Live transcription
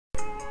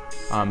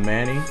I'm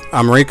Manny.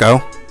 I'm Rico.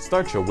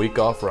 Start your week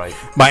off right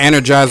by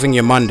energizing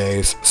your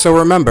Mondays. So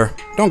remember,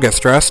 don't get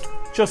stressed.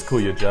 Just cool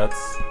your jets.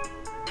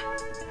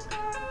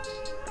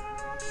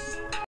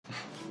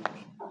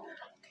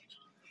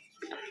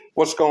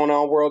 What's going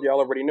on, world? Y'all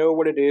already know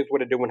what it is,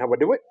 what it do, and how I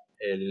do it.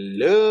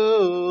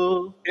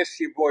 Hello. It's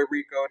your boy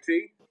Rico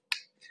T.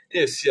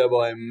 It's your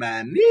boy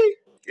Manny.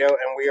 Yo,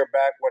 and we are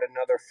back with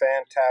another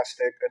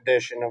fantastic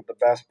edition of the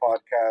best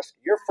podcast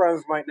your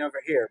friends might never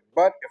hear.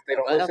 But if they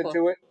don't listen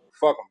to it,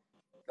 fuck them.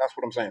 That's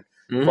what I'm saying.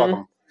 Fuck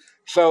them.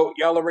 So,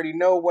 y'all already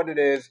know what it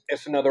is.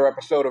 It's another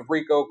episode of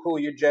Rico Cool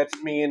Your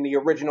Jets, me and the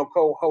original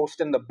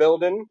co-host in the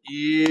building.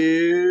 Yep.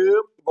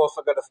 We've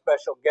also got a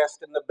special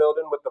guest in the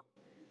building with the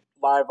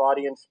live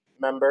audience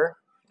member.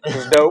 This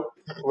is dope.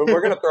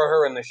 We're going to throw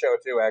her in the show,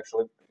 too,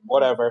 actually.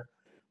 Whatever.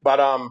 But,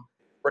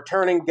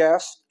 returning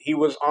guest, he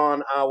was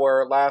on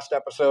our last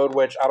episode,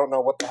 which I don't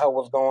know what the hell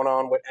was going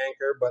on with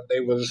Anchor, but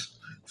they was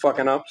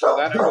fucking up. So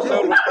that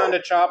episode was kind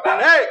of choppy.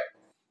 Hey!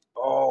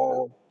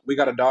 Oh, we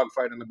got a dog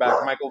fight in the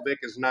back. Michael Vick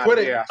is not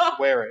here. I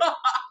swear it.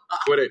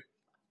 Quit it.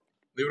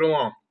 Leave it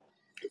alone.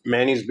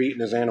 Manny's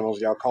beating his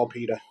animals, y'all. Call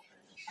PETA.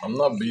 I'm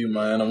not beating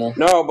my animal.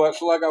 No, but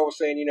so like I was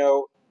saying,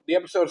 the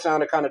episode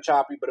sounded kind of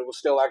choppy, but it was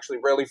still actually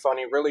really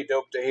funny, really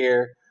dope to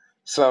hear.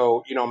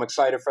 So, I'm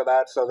excited for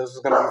that. So this is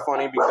going to be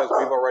funny because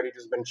we've already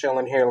just been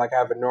chilling here, like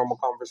having normal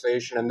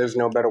conversation, and there's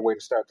no better way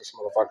to start this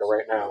motherfucker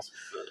right now.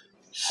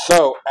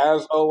 So,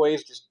 as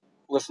always, just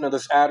listen to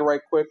this ad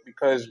right quick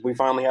because we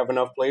finally have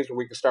enough plays where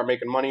we can start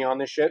making money on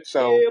this shit.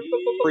 So,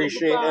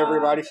 appreciate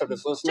everybody. So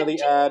just listen to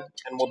the ad,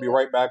 and we'll be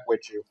right back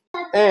with you.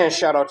 And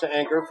shout out to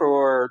Anchor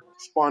for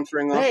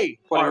sponsoring us,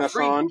 putting us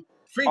on,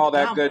 all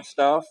that good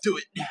stuff. Do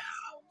it now.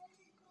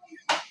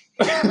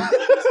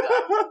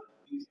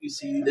 You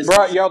see this,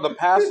 bro? Yo, the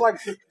past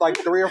like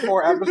 3 or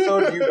 4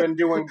 episodes, you've been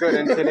doing good,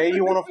 and today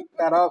you want to fuck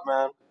that up,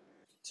 man.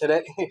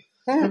 Today,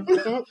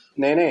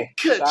 Nene,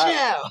 good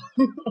job.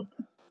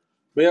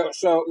 Yeah,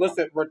 so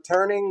listen,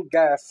 returning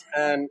guest,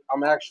 and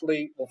I'm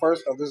actually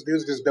first off, this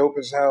dude's just dope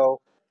as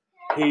hell.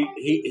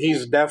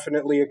 He's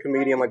definitely a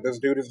comedian. Like, this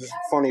dude is just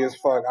funny as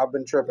fuck. I've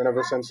been tripping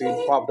ever since he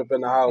popped up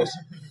in the house.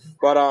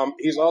 But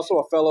he's also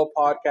a fellow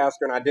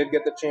podcaster, and I did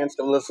get the chance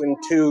to listen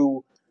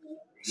to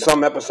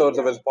some episodes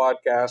of his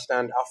podcast,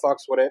 and I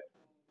fucks with it.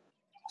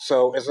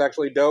 So it's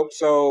actually dope.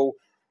 So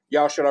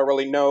y'all should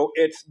already know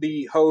it's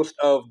the host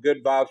of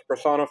Good Vibes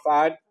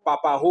Personified,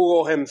 Papa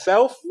Jugo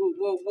himself.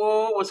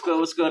 Whoa. What's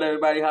good,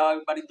 everybody? How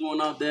everybody doing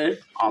out there?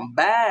 I'm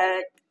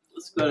back.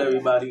 What's good,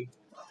 everybody?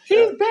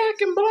 He's back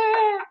in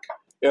black.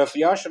 Yeah, so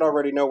y'all should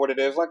already know what it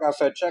is. Like I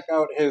said, check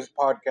out his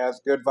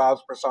podcast, Good Vibes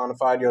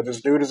Personified. Yo,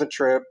 this dude is a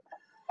trip.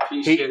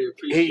 Appreciate it.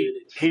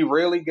 He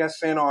really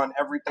gets in on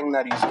everything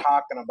that he's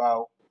talking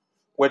about,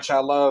 which I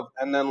love.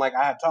 And then, I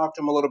had talked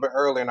to him a little bit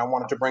earlier, and I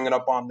wanted to bring it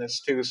up on this,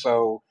 too,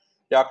 so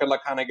y'all could,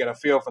 kind of get a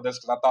feel for this,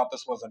 because I thought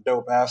this was a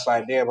dope-ass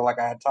idea, but, I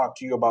had talked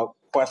to you about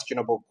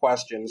questionable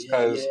questions,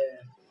 because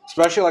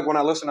especially, when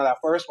I listened to that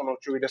first one,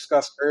 which we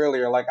discussed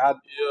earlier,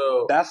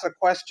 that's a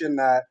question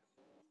that,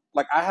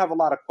 I have a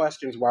lot of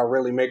questions where I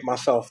really make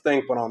myself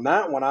think, but on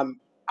that one,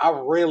 I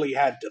really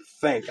had to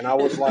think, and I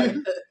was like,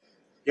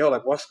 yo,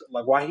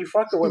 why he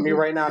fucking with me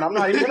right now, and I'm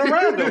not even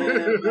around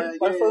him,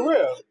 for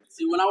real.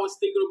 See, when I was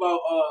thinking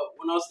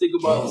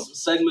about some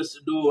segments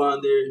to do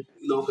on there,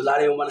 because I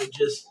didn't want to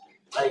just,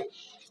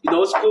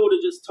 it's cool to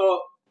just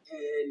talk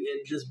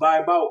and just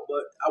vibe out,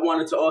 but I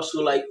wanted to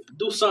also,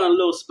 do something a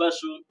little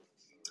special,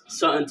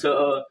 something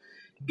to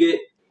get,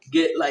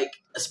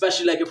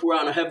 especially, if we're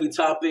on a heavy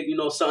topic,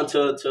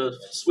 something to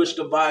switch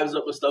the vibes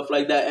up and stuff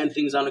like that, end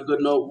things on a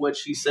good note, what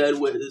she said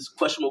with his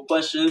questionable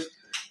questions,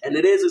 and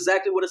it is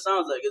exactly what it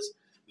sounds like. It's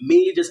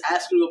me just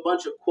asking you a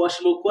bunch of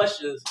questionable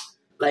questions,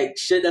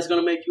 shit that's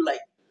going to make you,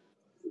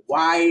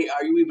 why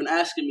are you even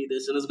asking me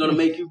this? And it's going to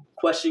make you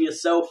question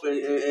yourself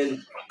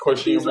and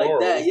question things like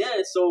that.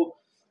 Yeah, so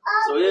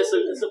it's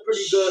a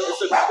pretty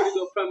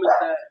good premise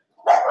that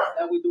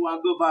we do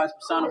on Good Vibes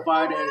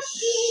Personified,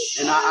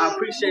 and I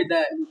appreciate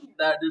that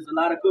there's a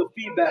lot of good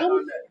feedback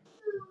on that.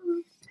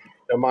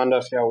 Don't mind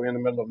us, y'all. We're in the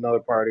middle of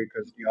another party,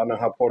 because y'all know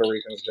how Puerto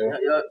Ricans do.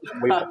 Yeah.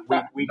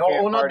 We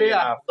can't party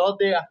enough.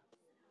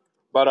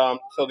 But,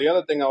 so the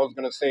other thing I was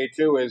going to say,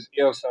 too, is,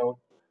 so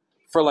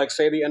for,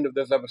 say, the end of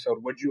this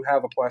episode, would you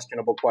have a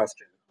questionable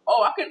question?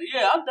 Oh, I'll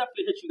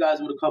definitely hit you guys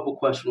with a couple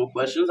questionable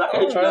questions. I can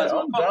hit you guys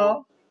with a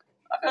couple.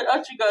 I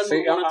hit you guys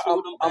with one or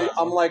two of them.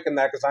 I'm liking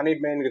that, because I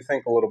need Manny to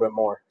think a little bit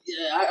more.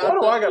 Yeah, I got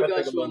to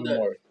think a little bit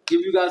more? Give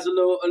you guys a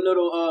little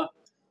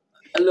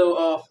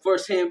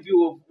first-hand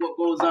view of what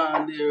goes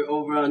on there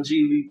over on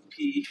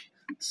GVP.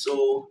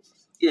 So,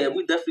 yeah,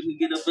 we definitely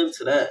get up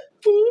into that.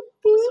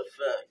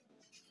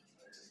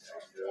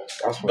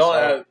 That's a fact. Don't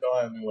ask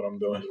me what I'm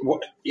doing. Listen,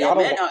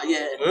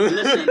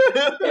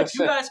 if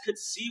you guys could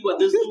see what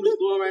this dude is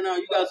doing right now,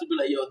 you guys would be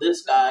like, yo,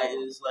 this guy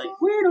is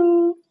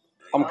weirdo.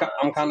 I'm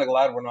kind of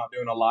glad we're not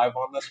doing a live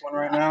on this one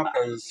right now,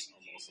 because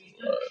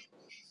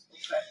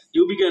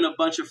you'll be getting a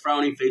bunch of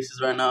frowny faces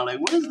right now.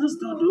 What is this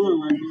dude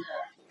doing right now?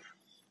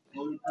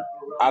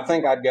 I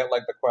think I'd get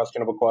like the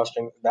questionable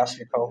question. That's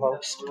your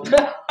co-host.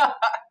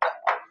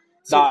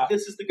 So Nah.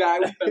 this is the guy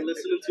we've been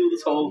listening to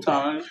this whole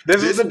time.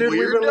 This is the dude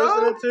we've been weirdo?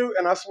 listening to,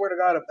 and I swear to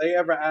God, if they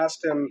ever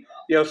asked him,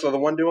 yo, so the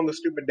one doing the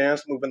stupid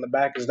dance move in the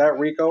back, is that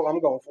Rico?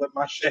 I'm gonna flip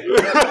my shit.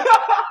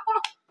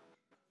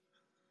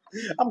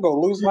 I'm gonna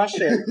lose my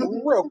shit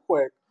real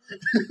quick.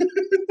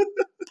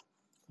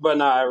 But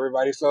nah,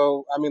 everybody.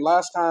 So I mean,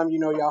 last time,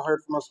 y'all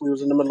heard from us. We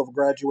was in the middle of a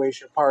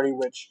graduation party,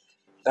 which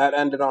that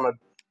ended on a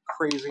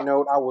crazy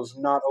note. I was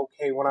not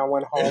okay when I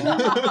went home.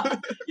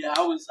 Yeah,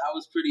 I was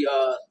pretty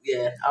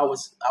I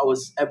was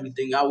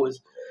everything. I was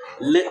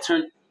lit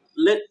turn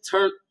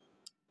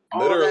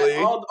Literally.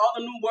 all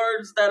the new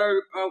words that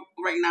are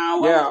right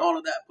now. Yeah. All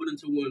of that put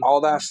into one. All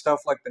that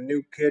stuff like the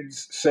new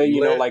kids say,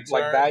 like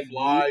that.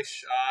 Fly, yeet.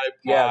 shy,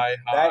 Yeah, pie,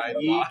 that high,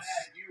 yeet. lie.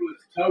 You was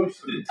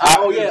toasted.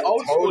 Oh yeah,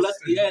 old school.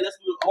 Toasted. Let's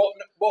do it.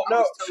 Well, I no.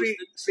 was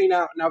See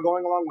now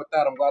going along with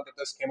that, I'm glad that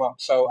this came up.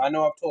 So I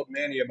know I've told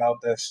Manny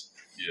about this.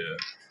 Yeah.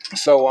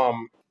 So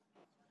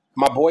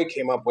my boy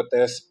came up with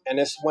this, and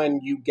it's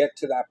when you get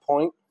to that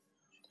point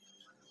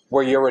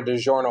where you're a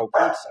DiGiorno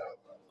pizza,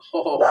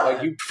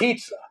 like you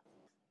pizza.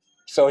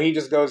 So he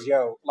just goes,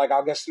 yo, like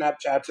I'll get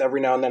Snapchats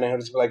every now and then, and he'll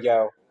just be like,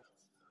 yo,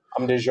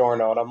 I'm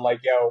DiGiorno, and I'm like,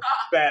 yo,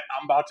 bet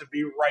I'm about to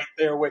be right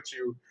there with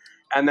you,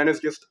 and then it's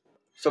just.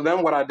 So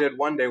then what I did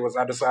one day was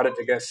I decided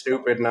to get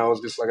stupid, and I was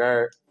just like,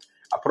 all right,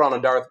 I put on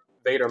a Darth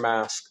Vader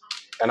mask,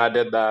 and I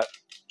did that,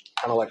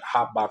 kind of like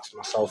hotboxed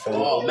myself in.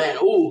 Oh man,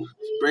 ooh,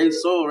 brain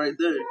soul right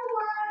there.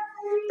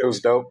 It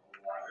was dope.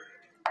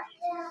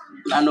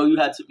 I know you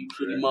had to be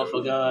pretty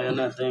motherfucker on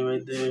that thing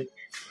right there.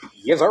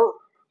 Yes, sir.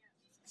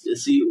 You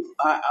see,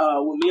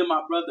 with me and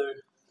my brother,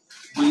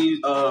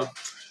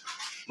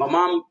 my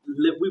mom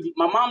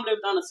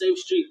lived on the same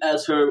street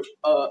as her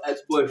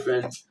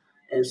ex-boyfriend,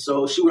 and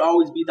so she would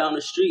always be down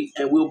the street,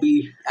 and we'll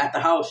be at the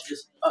house,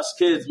 just us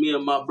kids, me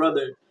and my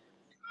brother.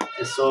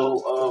 And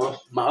so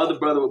my other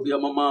brother would be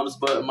at my mom's,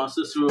 but my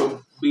sister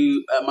would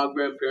be at my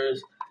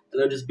grandparents,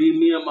 and it'd just be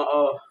me and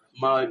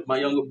my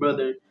younger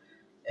brother.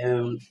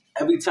 And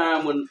every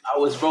time when I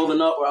was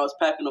rolling up or I was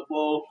packing a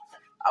bowl,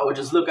 I would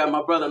just look at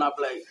my brother and I'd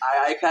be like,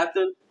 aye, aye,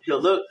 Captain.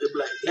 He'll look, he'll be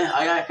like, yeah,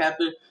 aye, aye,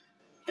 Captain.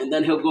 And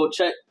then he'll go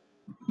check,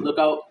 look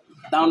out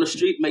down the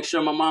street, make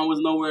sure my mom was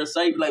nowhere in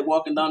sight, like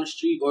walking down the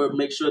street, or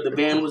make sure the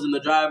van was in the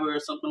driver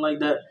or something like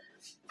that.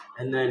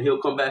 And then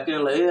he'll come back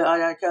in like, yeah,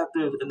 aye, aye,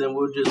 Captain. And then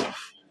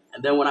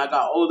and then when I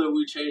got older,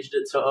 we changed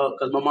it to,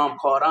 because my mom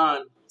caught on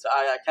to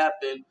aye, aye,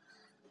 Captain.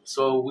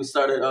 So we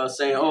started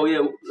saying, oh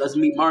yeah, let's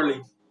meet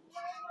Marley.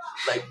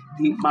 Like,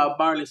 meet my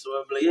Marley. So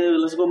I'd be like, yeah,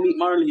 let's go meet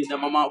Marley. And then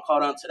my mom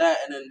caught on to that.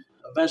 And then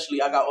eventually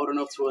I got old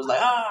enough to was like,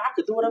 I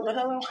could do whatever the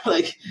hell I want.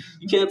 Like,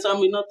 you can't tell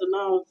me nothing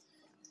now.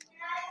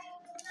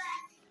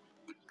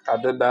 I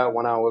did that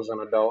when I was an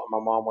adult.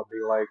 My mom would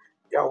be like,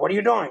 yo, what are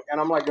you doing?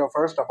 And I'm like, yo,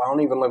 first off, I don't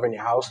even live in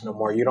your house no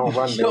more. You don't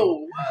run me.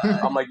 Yo,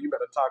 I'm like, you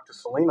better talk to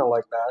Selena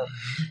like that.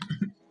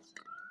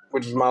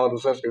 Which is my little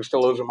sister who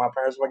still lives with my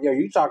parents. I'm like, yo,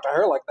 you talk to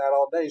her like that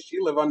all day. She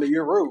live under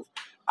your roof.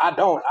 I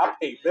don't. I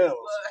pay bills.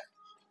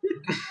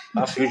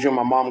 That's usually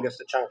my mom gets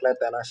the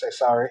chancleta and I say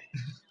sorry.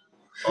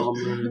 oh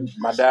man.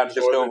 My dad's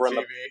just over in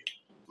TV.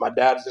 My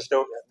dad's just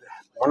over.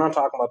 We're not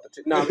talking about the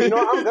No,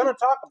 I'm gonna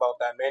talk about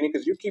that, Manny,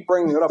 because you keep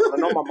bringing it up, and I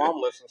know my mom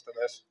listens to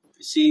this.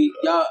 See,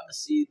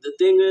 the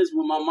thing is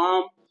with my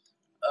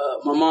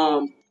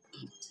mom,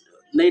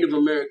 Native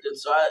American,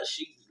 so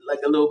she like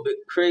a little bit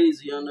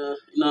crazy on the,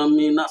 you know what I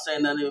mean? Not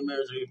saying that Native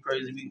Americans are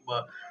crazy,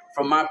 but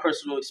from my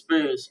personal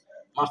experience,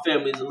 my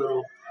family is a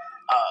little,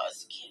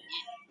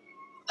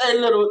 they're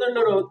little, to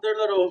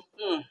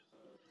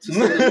say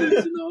the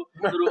least,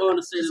 little on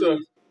to say the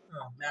least.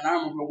 Man, I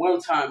remember one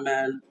time,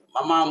 man,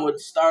 my mom would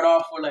start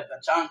off with like a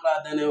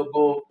chancla, then it would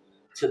go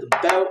to the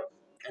belt.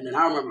 And then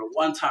I remember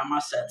one time I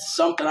said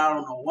something, I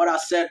don't know what I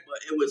said, but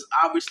it was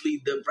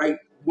obviously the right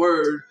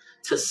word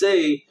to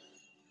say.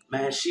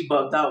 Man, she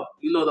bugged out.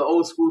 You know the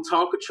old school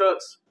Tonka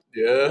trucks?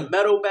 Yeah. The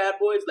metal bad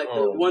boys, like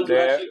the ones who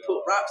actually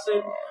put rocks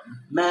in?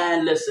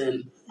 Man,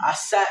 listen, I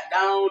sat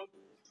down.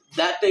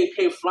 That thing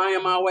came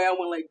flying my way. I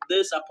went like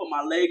this. I put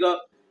my leg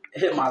up.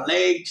 It hit my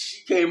leg.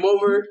 She came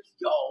over.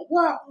 Yo,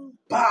 wow.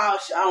 Bow.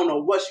 I don't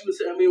know what she was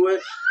hitting me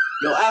with.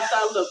 Yo, after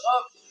I looked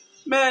up,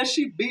 man,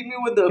 she beat me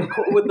with the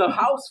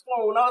house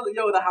phone. I was like,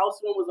 yo, the house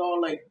phone was all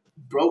like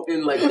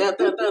broken, like that.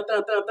 Yo,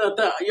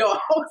 I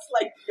was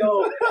like,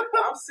 yo,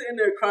 I'm sitting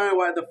there crying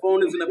while the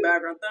phone is in the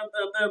background.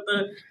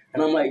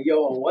 And I'm like,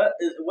 yo, what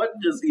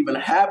just even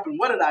happened?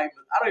 What did I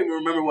don't even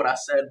remember what I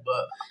said,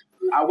 but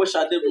I wish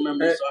I did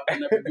remember, so I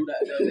could never do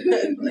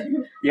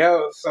that.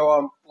 Yo,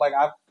 so like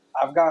I've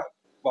got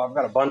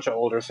a bunch of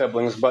older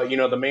siblings, but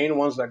the main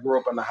ones that grew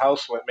up in the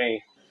house with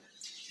me,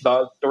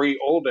 the three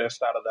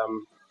oldest out of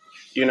them,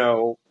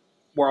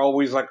 were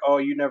always like, oh,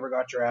 you never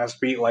got your ass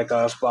beat like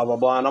us, blah blah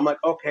blah. And I'm like,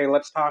 okay,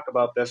 let's talk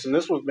about this. And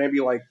this was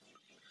maybe like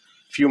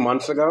a few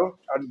months ago.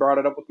 I brought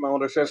it up with my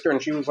older sister,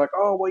 and she was like,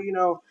 oh, well,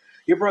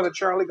 your brother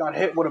Charlie got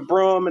hit with a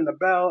broom and the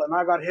belt, and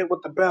I got hit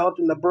with the belt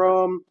and the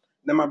broom.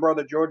 Then my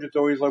brother George is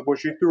always like, well,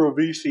 she threw a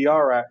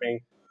VCR at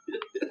me.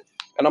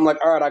 And I'm like,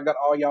 all right, I got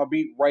all y'all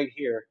beat right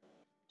here.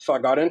 So I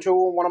got into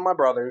one of my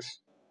brothers,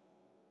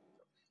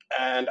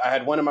 and I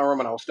had went in my room,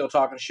 and I was still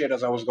talking shit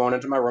as I was going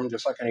into my room,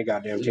 just like any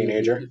goddamn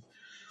teenager.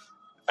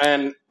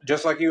 And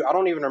just like you, I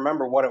don't even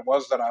remember what it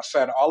was that I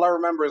said. All I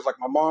remember is, like,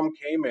 my mom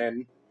came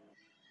in,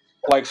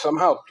 like,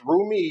 somehow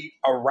threw me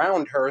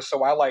around her,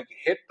 so I, like,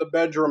 hit the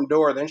bedroom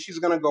door. Then she's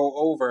going to go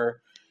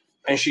over,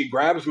 and she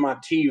grabs my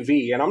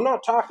TV. And I'm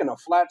not talking a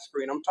flat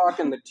screen. I'm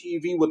talking the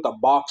TV with the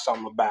box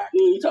on the back.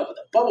 You talking about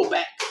the bubble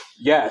back.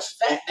 Yes.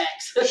 Fat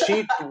backs.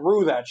 She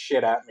threw that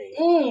shit at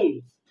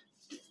me.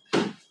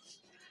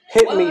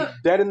 Hit me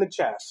dead in the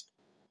chest.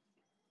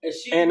 Is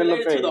she and related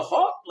in the face. to the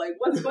Hawk? Like,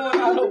 what's going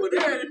on over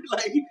there?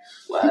 Like,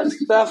 what?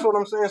 That's what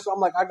I'm saying. So I'm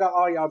like, I got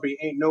all y'all beat.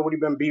 Ain't nobody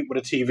been beat with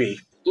a TV.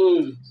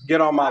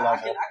 Get on my level.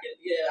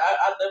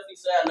 I definitely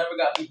say I never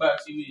got beat by a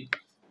TV.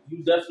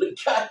 You definitely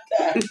got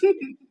that.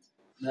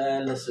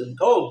 Man, listen.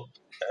 Oh,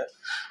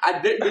 I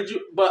did you?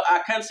 But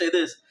I can say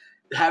this: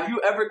 have you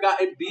ever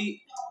gotten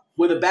beat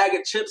with a bag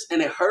of chips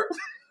and it hurt?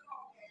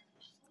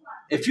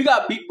 If you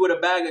got beat with a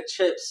bag of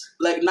chips,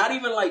 like not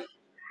even like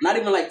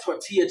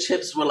tortilla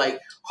chips with like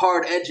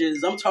hard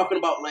edges. I'm talking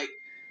about like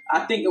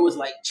I think it was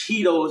like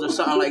Cheetos or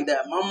something like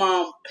that. My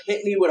mom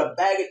hit me with a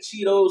bag of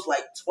Cheetos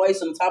like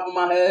twice on the top of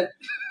my head.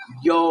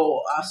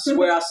 Yo, I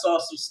swear I saw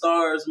some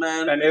stars,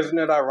 man. And isn't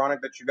it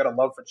ironic that you got a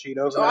love for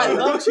Cheetos? Oh, I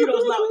love Cheetos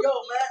now. Yo,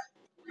 man.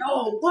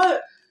 Yo,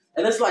 what?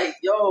 And it's like,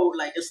 yo,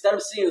 like instead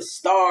of seeing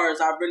stars,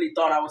 I really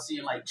thought I was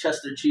seeing like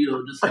Chester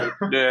Cheetos just like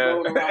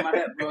floating around my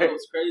head, bro. It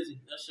was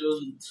crazy. That shit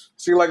was.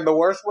 See, like the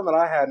worst one that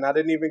I had, and I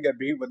didn't even get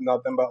beat with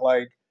nothing, but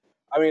like,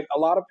 I mean, a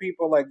lot of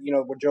people like, you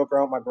know, would joke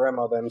around with my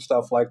grandmother and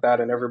stuff like that,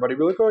 and everybody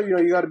be like, oh, you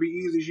know, you got to be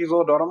easy. She's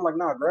old. I'm like,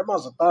 nah,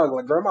 grandma's a thug.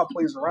 Like, grandma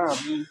plays around.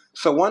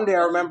 So one day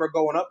I remember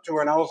going up to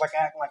her, and I was like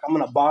acting like I'm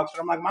gonna box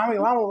her. I'm like, mommy,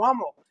 mama,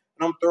 mama.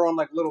 And I'm throwing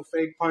like little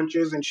fake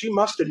punches, and she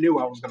must have knew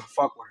I was gonna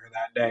fuck with her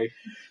that day,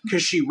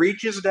 because she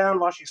reaches down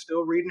while she's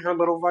still reading her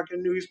little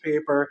fucking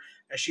newspaper,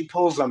 and she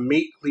pulls a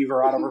meat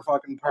cleaver out of her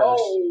fucking purse.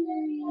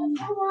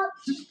 Oh,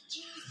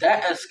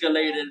 that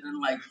escalated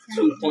in like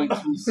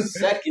 2.2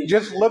 seconds.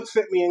 Just looks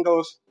at me and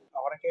goes,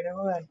 "Ahora quiere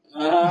jugar."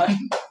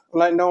 I'm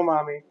like, no,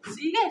 mommy.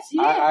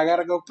 I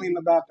gotta go clean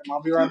the bathroom.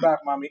 I'll be right back,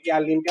 mommy. Ya,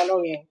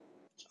 limpialo bien.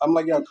 I'm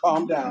like, yo,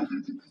 calm down.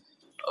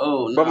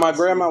 Oh, no. But my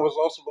grandma was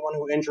also the one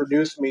who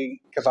introduced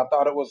me, because I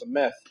thought it was a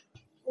myth.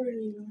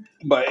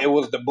 But it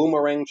was the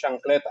boomerang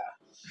chancleta.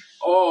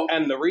 Oh.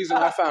 And the reason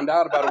I found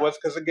out about it was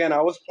because, again,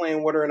 I was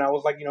playing with her, and I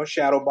was like, you know,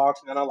 shadow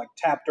boxing, and I like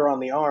tapped her on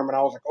the arm, and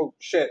I was like, oh,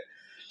 shit.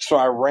 So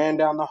I ran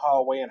down the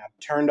hallway, and I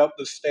turned up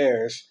the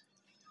stairs.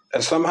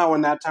 And somehow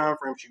in that time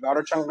frame, she got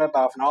her chancleta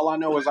off, and all I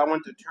know is I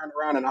went to turn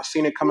around, and I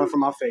seen it coming from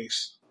my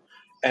face.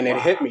 And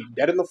it hit me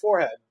dead in the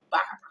forehead.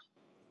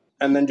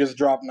 And then just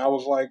dropped, and I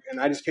was like,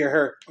 and I just hear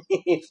her,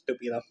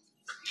 stupid.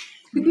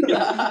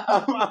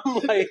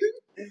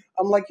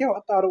 I'm like, yo,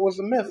 I thought it was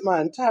a myth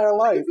my entire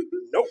life.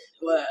 Nope.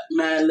 But,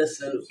 man,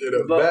 listen.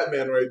 Shit,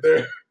 Batman right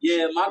there.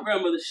 Yeah, my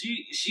grandmother,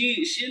 she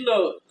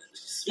look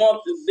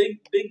small,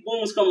 big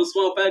booms come in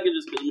small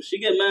packages. Cause when she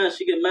get mad,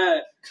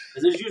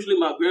 Cause it's usually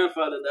my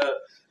grandfather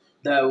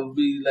that would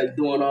be like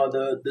doing all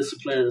the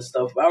discipline and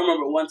stuff. I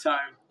remember one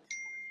time,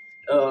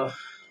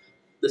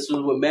 this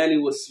was when Manny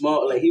was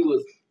small. Like he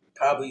was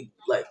probably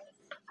like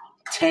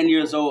 10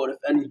 years old, if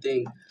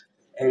anything,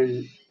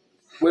 and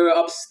we were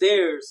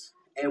upstairs,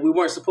 and we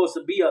weren't supposed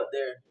to be up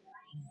there.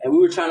 And we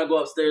were trying to go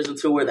upstairs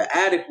until where the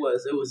attic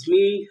was. It was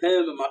me,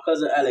 him, and my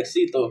cousin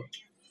Alexito.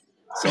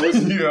 So it's, I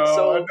know what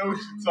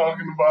you're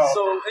talking about.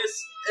 So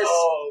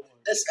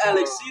it's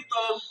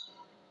Alexito.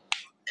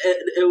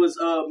 It was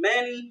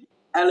Manny,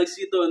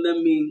 Alexito, and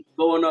then me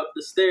going up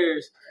the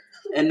stairs.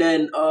 And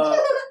then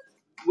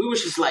we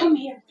was just like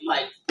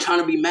trying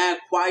to be mad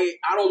quiet.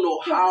 I don't know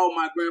how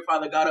my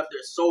grandfather got up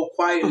there so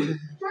quietly.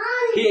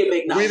 He didn't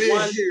make not one. He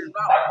didn't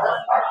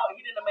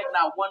make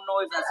not one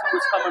noise as he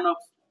was coming up.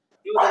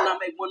 He was not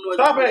make one noise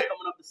as he was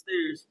coming up the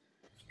stairs.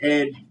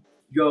 And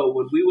yo,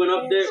 when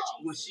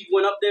she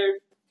went up there.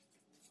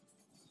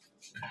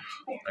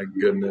 My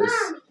goodness.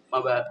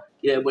 My bad.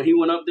 Yeah, when he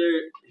went up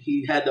there,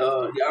 he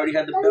already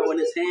had the belt in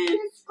his hand.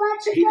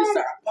 And he just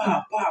started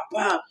pop, pop,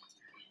 pop.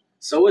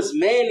 So it's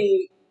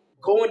Manny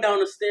going down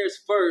the stairs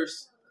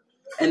first,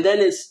 and then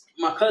it's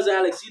my cousin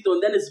Alexito,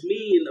 and then it's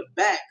me in the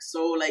back.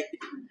 So like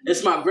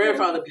it's my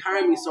grandfather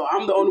behind me, so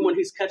I'm the only one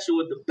he's catching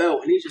with the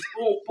belt, and he's just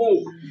boom,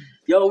 boom.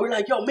 Yo, we're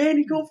like, yo,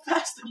 Manny, go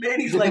faster, man.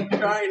 He's like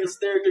crying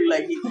hysterically,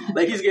 like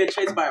he's getting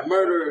chased by a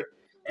murderer.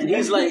 And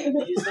he's like,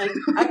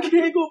 I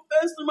can't go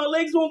faster. My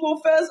legs won't go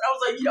fast. I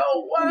was like, yo,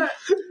 what?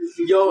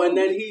 Yo, and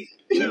then he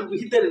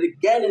did it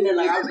again. And then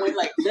like I went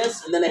like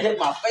this, and then it hit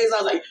my face.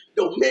 I was like,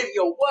 yo, man,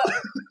 yo, what?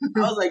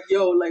 I was like,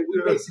 yo, like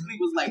we basically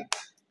was like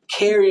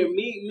carrying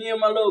me and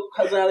my little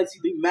cousin Alex.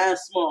 He be mad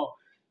small,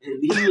 and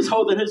he was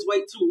holding his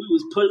weight too. We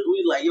was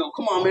like, yo,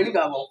 come on, man, you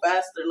gotta go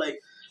faster. Like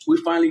we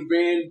finally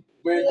ran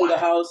through the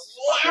house.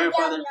 My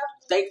grandfather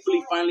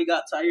thankfully finally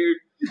got tired.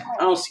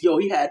 I don't see. Yo,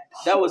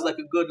 that was like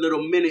a good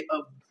little minute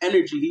of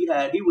energy he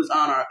had. He was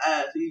on our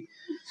ass.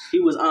 He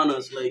was on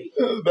us. Like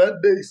that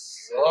day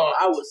sucked.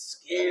 I was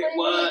scared.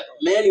 What?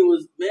 Manny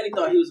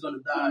thought he was gonna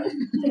die.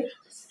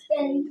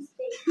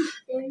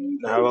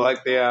 No,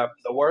 like the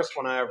worst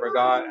one I ever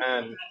got,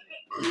 and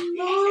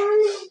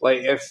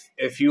like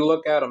if you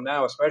look at him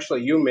now,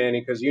 especially you,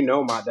 Manny, because you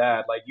know my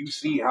dad, like you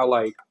see how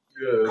like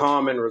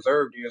calm and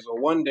reserved he is.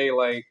 But one day,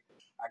 like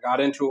I got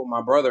into it with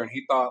my brother, and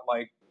he thought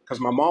like because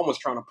my mom was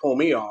trying to pull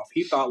me off,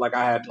 he thought like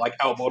I had like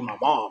elbowed my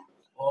mom.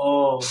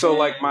 Oh, so man.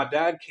 Like my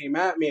dad came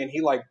at me and he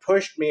like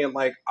pushed me and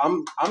like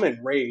I'm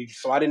enraged,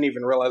 so I didn't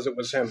even realize it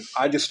was him.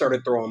 I just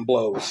started throwing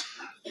blows.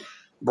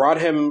 Brought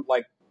him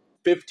like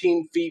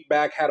 15 feet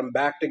back, had him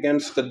backed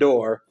against the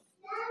door,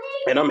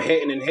 and I'm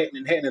hitting and hitting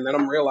and hitting, and then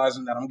I'm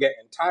realizing that I'm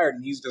getting tired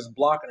and he's just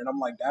blocking it. I'm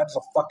like, Dad's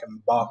a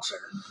fucking boxer.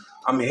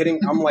 I'm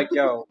like,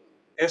 yo,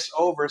 it's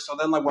over. So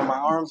then like when my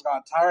arms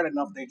got tired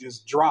enough, they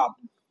just dropped.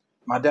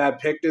 My dad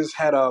picked his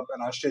head up,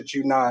 and I shit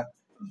you not,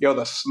 yo,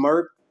 the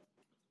smirk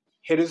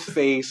hit his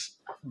face.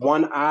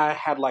 One eye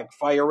had like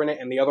fire in it,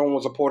 and the other one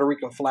was a Puerto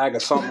Rican flag or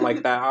something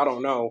like that. I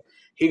don't know.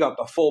 He got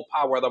the full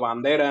power of the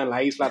bandera en la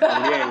isla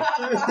también.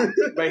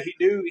 But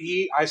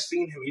I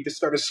seen him. He just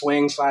started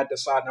swaying side to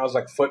side, and I was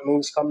like, foot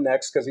moves come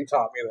next, because he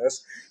taught me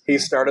this. He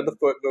started the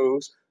foot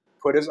moves,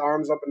 put his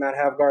arms up in that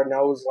half guard, and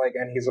I was like,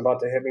 and he's about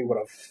to hit me with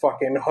a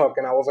fucking hook.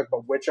 And I was like,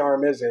 but which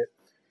arm is it?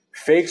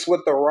 Fakes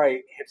with the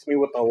right, hits me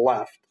with the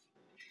left.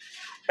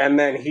 And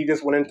then he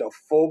just went into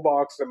full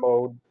boxer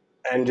mode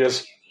and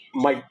just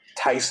Mike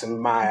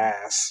Tyson my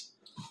ass.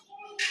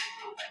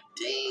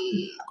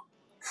 Damn.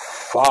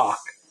 Fuck.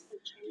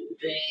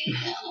 Damn.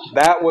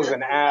 That was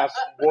an ass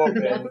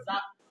whooping.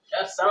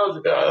 That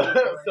sounds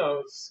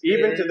good.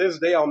 Even to this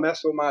day, I'll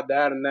mess with my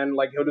dad, and then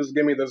like he'll just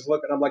give me this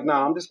look, and I'm like,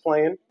 nah, I'm just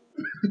playing.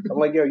 I'm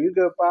like, yo, you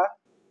good, Pa?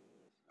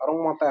 I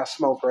don't want that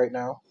smoke right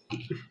now.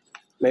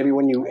 Maybe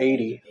when you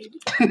 80.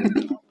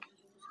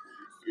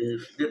 Yeah,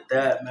 forget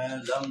that,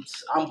 man.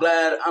 I'm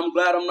glad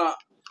I'm not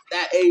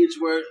that age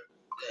where,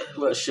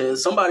 well, shit,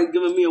 somebody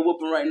giving me a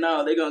whooping right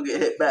now, they're gonna get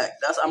hit back.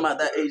 I'm at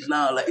that age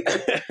now. Like,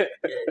 yeah,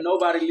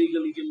 nobody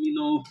legally give me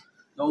no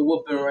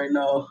whooping right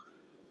now.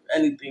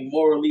 Anything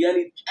morally,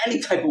 any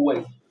type of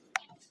way.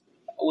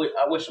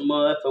 I wish a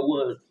motherfucker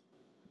would.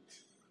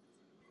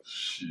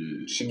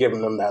 Shit. She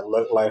giving them that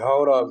look like,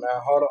 hold up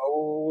now, hold up.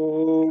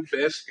 Oh,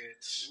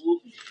 biscuits.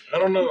 I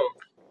don't know.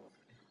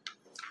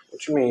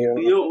 What you mean?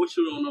 Yo, what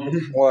you don't know?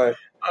 What?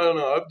 I don't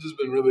know. I've just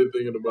been really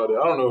thinking about it.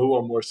 I don't know who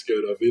I'm more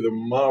scared of, either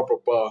mom or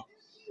papa.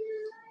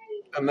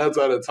 And that's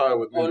out of tie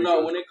with me. Oh,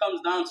 no, when it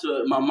comes down to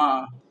it, my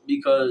mom,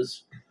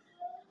 because...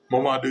 My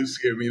mom do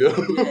scare me, though.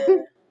 Yeah.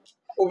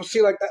 Well,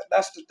 see, like,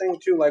 that's the thing,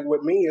 too. Like,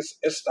 with me,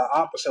 it's the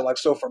opposite. Like,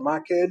 so for my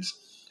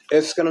kids,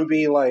 it's going to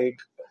be like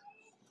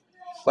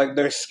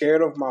they're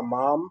scared of my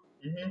mom,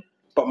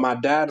 but my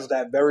dad's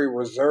that very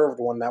reserved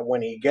one that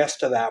when he gets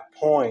to that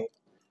point,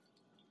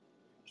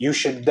 you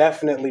should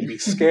definitely be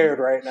scared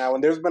right now.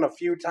 And there's been a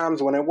few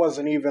times when it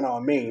wasn't even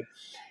on me.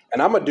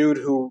 And I'm a dude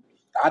who,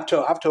 I've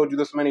told you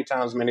this many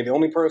times, Manny, the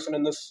only person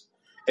in this,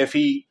 if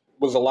he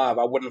was alive,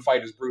 I wouldn't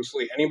fight is Bruce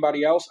Lee.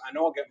 Anybody else, I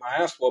know I'll get my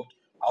ass whooped.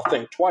 I'll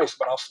think twice,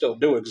 but I'll still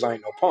do it because I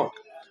ain't no punk.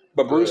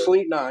 But Bruce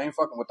Lee, nah, I ain't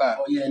fucking with that.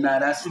 Oh yeah, nah,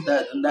 that's not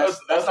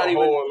a even.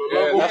 whole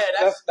level.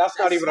 Yeah, that's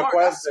not even smart, a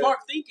question. That's smart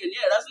thinking.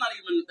 Yeah,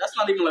 that's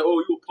not even like,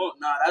 oh, you a punk.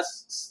 Nah,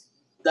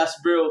 that's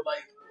real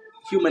like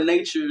human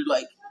nature,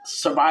 like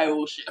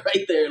survival shit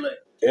right there. Like,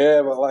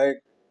 yeah, but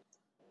like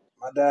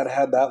my dad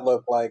had that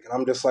look like, and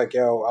I'm just like,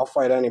 yo, I'll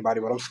fight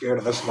anybody, but I'm scared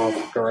of this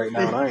motherfucker right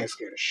now, and I ain't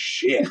scared of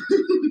shit.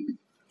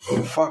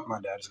 Fuck,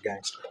 my dad's a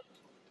gangster.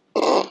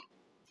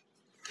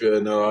 Yeah,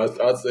 no,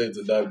 I'd say it's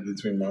a dive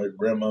between my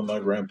grandma and my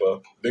grandpa.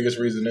 Biggest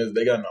reason is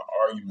they got in an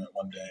argument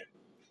one day,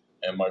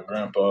 and my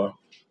grandpa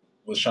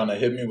was trying to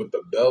hit me with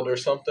the belt or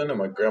something, and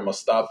my grandma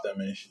stopped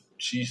him, and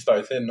she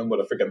starts hitting him with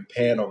a freaking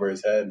pan over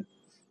his head.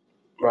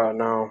 Right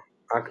now,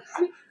 I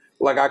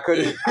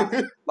couldn't,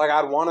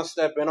 I'd want to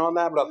step in on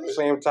that, but at the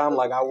same time,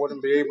 like, I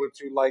wouldn't be able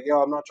to, like,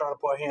 yo, I'm not trying to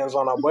put hands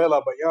on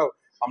Abuela, but yo,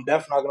 I'm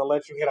definitely not going to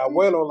let you hit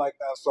Abuelo like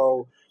that,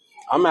 so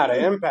I'm at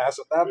an impasse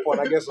at that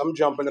point. I guess I'm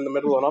jumping in the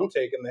middle and I'm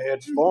taking the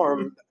hits for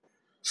him,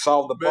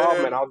 solve the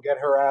problem, and I'll get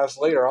her ass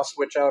later. I'll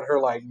switch out her,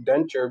 like,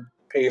 denture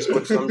paste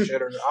with some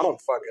shit, or I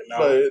don't fucking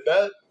know.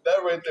 But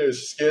that right there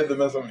scared the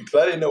mess out of me,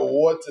 because I didn't know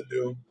what to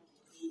do.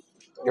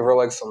 Give her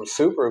like some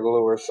super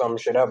glue or some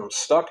shit, have them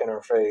stuck in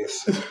her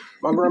face.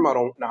 My grandma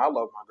don't. No, I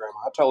love my grandma.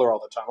 I tell her all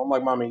the time. I'm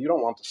like, Mommy, you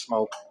don't want the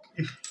smoke.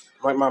 I'm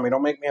like, Mommy,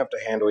 don't make me have to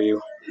handle you.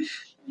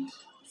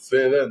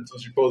 Say that until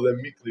she pulls that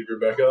meat cleaver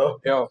back out.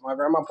 Yo, if my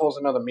grandma pulls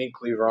another meat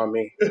cleaver on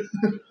me,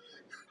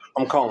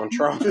 I'm calling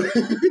Trump.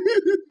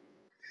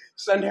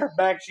 Send her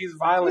back. She's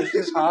violent.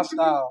 She's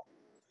hostile.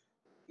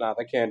 Nah,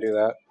 they can't do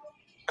that.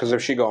 Because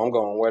if she go, I'm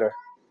going with her.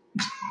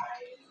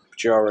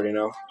 But you already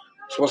know.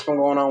 So what's been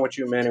going on with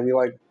you, man? And we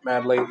like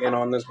mad late in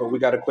on this, but we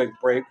got a quick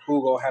break.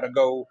 Jugo had to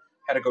go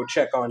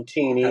check on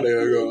Teeny. Had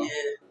to go. yeah.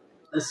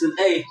 Listen,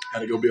 hey. Had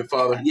to go be a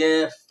father.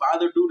 Yeah,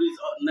 father duties.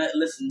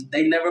 Listen,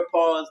 they never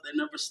pause. They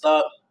never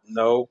stop.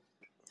 No.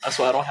 That's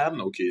why I don't have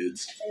no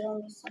kids.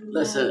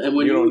 Listen, and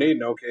when You don't need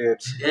no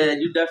kids. Yeah,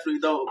 you definitely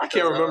don't. I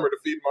can't remember to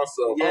feed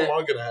myself. Yeah. How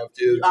am I gonna have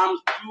kids?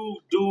 You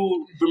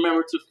do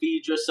remember to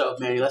feed yourself,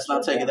 man. Let's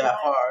not take it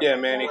that far. Yeah,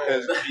 Manny,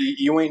 because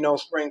you ain't no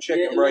spring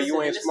chicken, Yeah, bro. listen,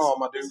 You ain't small,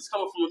 my dude. This is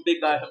coming from a big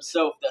guy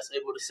himself that's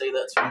able to say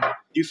that to you.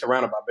 You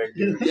surrounded by big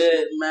dudes.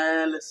 Yeah,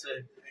 man,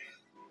 listen.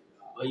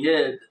 But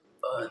yeah,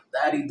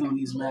 daddy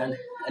duties, man.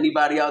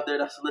 Anybody out there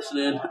that's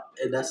listening,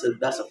 and that's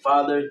a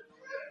father,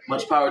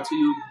 much power to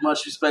you.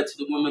 Much respect to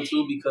the women,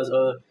 too, because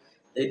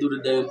they do the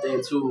damn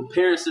thing, too.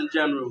 Parents in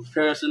general,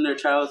 parents in their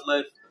child's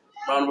life.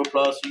 Round of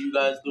applause for you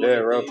guys doing Yeah,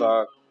 your real thing.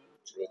 talk.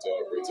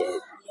 Real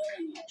talk.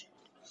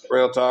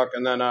 Real talk.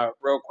 And then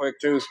real quick,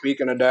 too,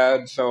 speaking of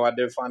dad, so I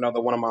did find out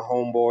that one of my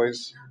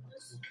homeboys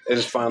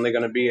is finally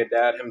going to be a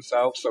dad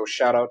himself. So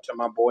shout out to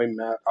my boy,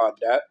 Matt,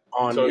 Det,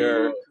 on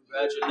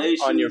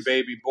your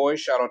baby boy.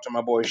 Shout out to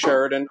my boy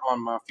Sheridan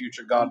on my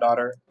future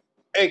goddaughter,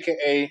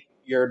 a.k.a.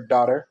 your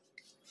daughter.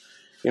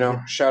 You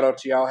know, shout out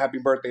to y'all. Happy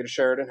birthday to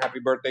Sheridan. Happy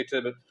birthday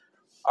to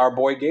our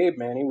boy Gabe,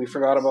 Manny. We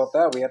forgot about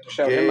that. We had to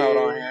shout him out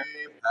on here.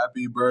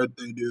 Happy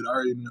birthday, dude.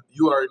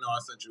 You already know I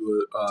sent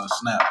you a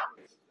snap.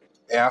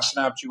 Yeah, I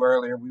snapped you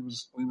earlier. We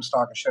was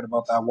talking shit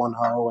about that one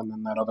hoe and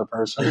then that other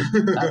person.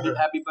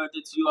 Happy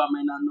birthday to you. I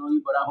may not know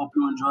you, but I hope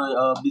you enjoy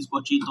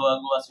Bizcochito,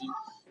 algo así.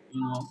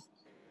 You know.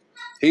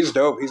 He's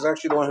dope. He's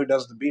actually the one who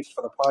does the beats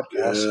for the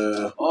podcast.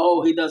 Yeah.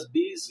 Oh, he does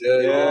beats? Yeah.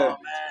 Oh, man.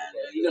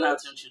 You're going to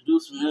have to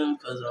introduce him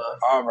because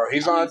bro,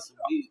 he's on.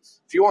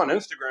 If you on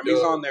Instagram,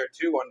 he's on there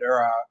too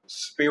under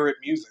Spirit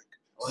Music.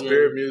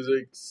 Spirit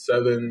Music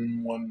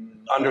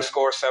 719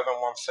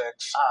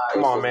 _716.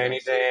 Come on,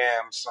 Manny.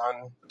 Damn,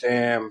 son.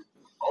 Damn.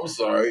 I'm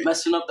sorry.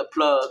 Messing up the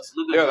plugs.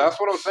 Look at yeah, that's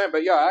what I'm saying.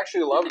 But yeah, I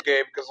actually love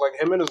Gabe because like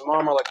him and his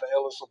mom are like the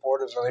illest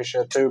supporters of this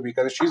shit too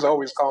because she's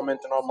always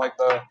commenting on like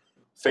the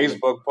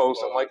Facebook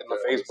posts and liking the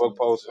Facebook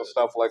posts and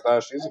stuff like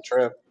that. She's a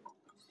trip.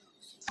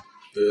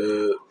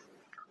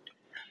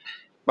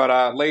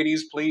 But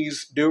ladies,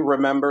 please do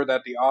remember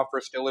that the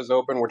offer still is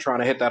open. We're trying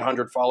to hit that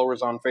 100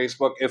 followers on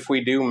Facebook. If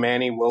we do,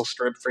 Manny will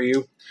strip for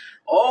you.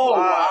 Oh,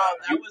 wow.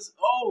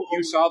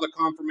 You saw the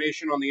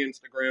confirmation on the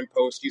Instagram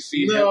post. You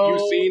seen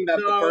that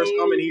the first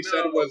comment he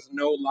said was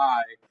no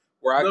lie.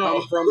 Where I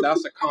come from,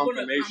 that's a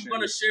confirmation. I'm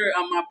gonna share it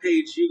on my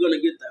page. You're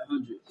gonna get that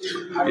 100.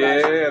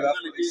 Yeah,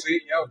 that's what you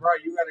see. Yo, bro,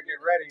 you gotta get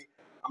ready.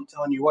 I'm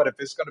telling you what, if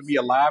it's gonna be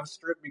a live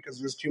strip because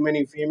there's too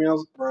many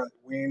females, bro,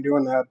 we ain't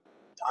doing that.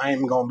 I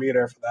ain't gonna be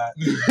there for that.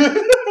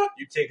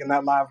 You taking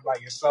that live by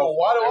yourself. Oh,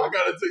 why do I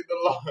gotta take the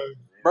live?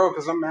 Bro,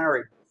 because I'm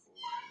married.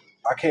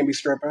 I can't be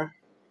stripping.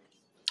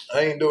 I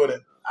ain't doing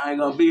it. I ain't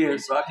gonna be here,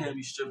 so I can't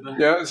be stripping.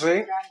 Yeah,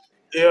 see?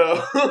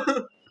 Yeah.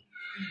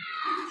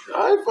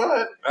 All right,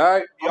 fine. All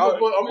right. I'm gonna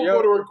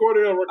put a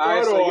recording of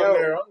Ricardo on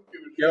there.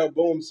 Yo,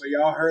 boom. So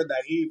y'all heard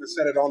that. He even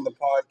said it on the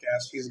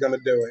podcast. He's gonna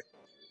do it.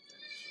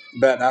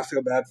 Bet. I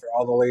feel bad for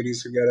all the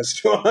ladies who get us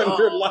to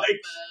 100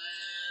 likes.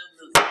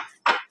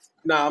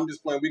 Nah, I'm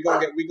just playing. We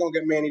gonna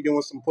get Manny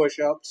doing some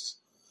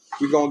push-ups.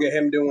 We gonna get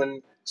him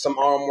doing some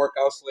arm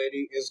workouts,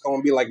 lady. It's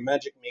gonna be like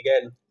Magic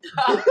Miguel.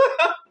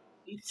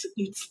 You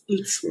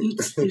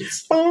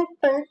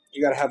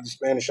gotta have the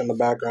Spanish in the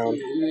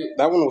background.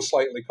 That one was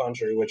slightly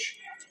country, which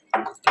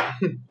I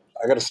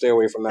gotta stay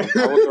away from that.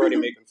 I was already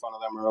making fun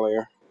of them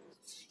earlier.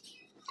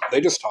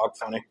 They just talk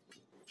funny.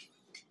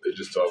 They're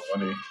just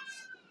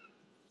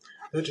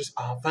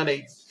all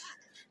funny.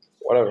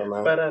 Whatever,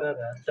 man.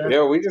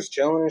 Yeah, we just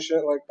chilling and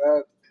shit like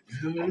that.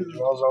 I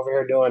was over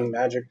here doing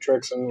magic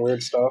tricks and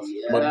weird stuff.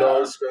 Yeah. My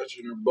dog's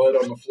scratching her butt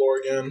on the floor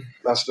again.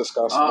 That's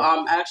disgusting.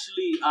 I'm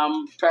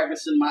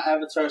practicing my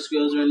avatar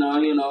skills right now.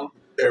 You know,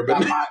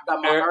 got my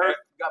earth,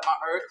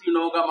 you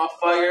know, got my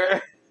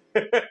fire.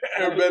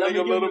 Airbending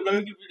a little bit. Let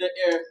me give you the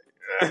air.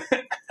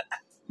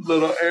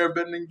 Little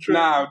airbending trick.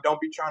 Nah, don't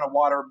be trying to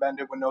water bend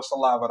it with no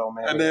saliva, though,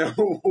 man. And then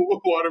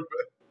water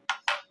bend.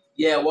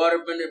 Yeah, water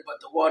bender,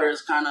 but the water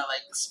is kind of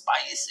like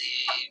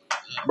spicy.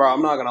 Bro,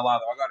 I'm not gonna lie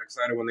though. I got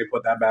excited when they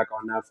put that back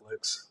on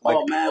Netflix. Like,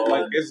 oh man,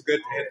 like it's good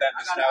to hit that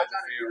nostalgia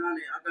feel. I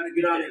gotta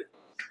get on it.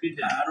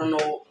 I don't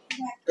know.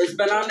 It's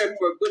been on there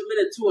for a good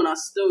minute too, and I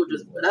still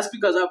just. That's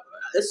because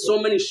there's so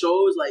many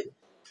shows. Like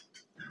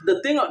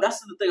that's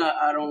the thing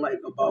I don't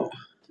like about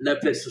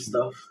Netflix and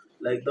stuff.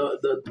 Like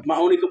my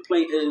only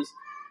complaint is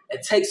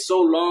it takes so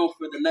long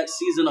for the next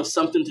season of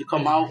something to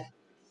come out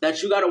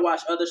that you gotta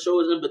watch other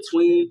shows in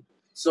between.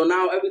 So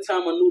now every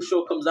time a new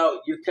show comes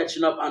out, you're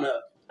catching up on a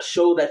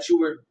show that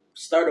you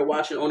started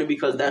watching only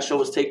because that show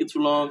was taking too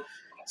long.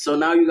 So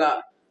now you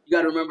got to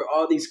remember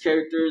all these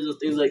characters and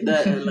things like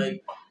that, and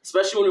like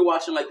especially when you're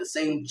watching like the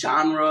same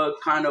genre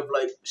kind of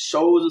like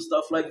shows and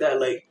stuff like that.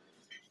 Like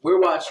we're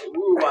watching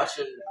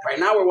right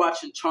now. We're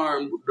watching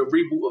Charmed, the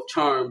reboot of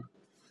Charmed.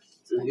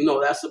 So, you know,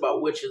 that's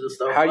about witches and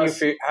stuff. How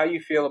you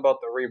feel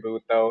about the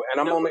reboot though? And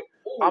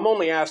I'm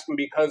only asking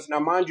because now,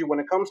 mind you, when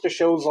it comes to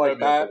shows like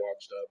that.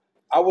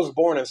 I was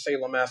born in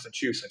Salem,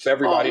 Massachusetts.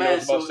 Everybody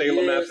knows about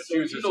Salem,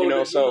 Massachusetts, you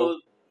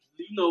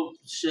know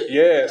shit.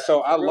 Yeah,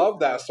 so I love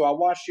that. So I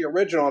watched the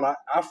original, and I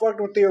fucked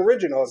with the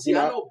original. See,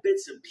 I know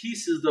bits and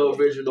pieces of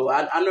the original.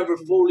 I never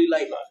fully,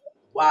 like,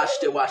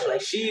 watched it.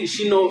 Like she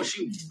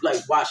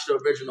like watched the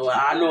original. And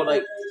I know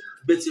like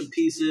bits and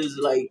pieces,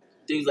 like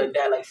things like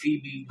that, like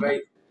Phoebe,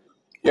 right?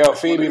 Yo,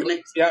 Phoebe,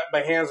 yeah,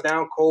 but hands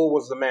down, Cole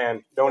was the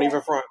man. Don't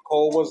even front.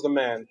 Cole was the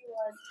man.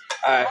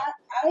 I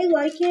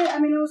like it. I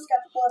mean, I was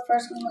skeptical at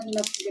first because I'm like,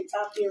 nothing can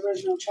top the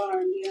original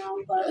charm, you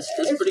know, but it's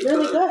pretty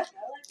really good. I like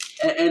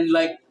it. And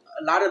like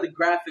a lot of the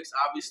graphics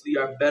obviously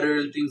are better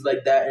and things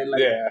like that. And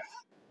like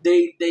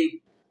they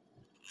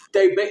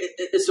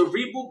it's a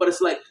reboot, but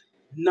it's like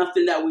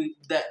nothing that we've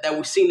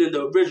seen in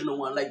the original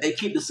one. Like they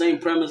keep the same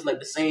premise, like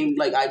the same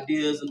like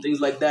ideas and things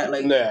like that,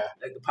 like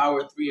like the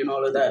Power of 3 and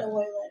all of that,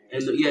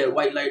 and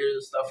white lighters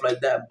and stuff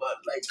like that. But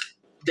like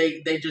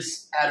they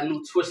just add a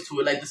new twist to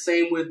it. Like the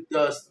same with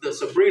the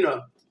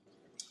Sabrina.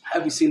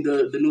 Have you seen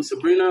the new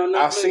Sabrina on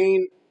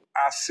Netflix?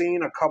 I've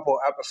seen a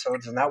couple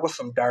episodes, and that was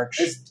some dark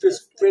shit.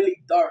 It's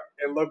really dark.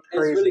 It looked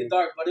crazy. It's really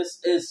dark, but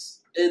it's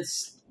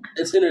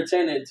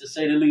entertaining to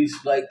say the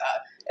least. Like,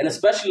 and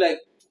especially like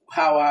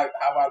how I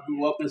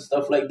grew up and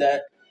stuff like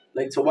that.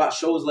 Like to watch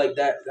shows like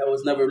that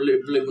was never really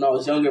when I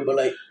was younger. But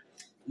like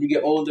you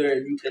get older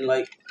and you can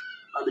like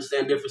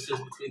understand differences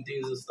between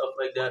things and stuff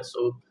like that.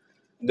 So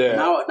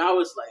now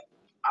it's like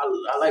I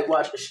like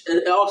watching.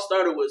 It all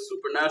started with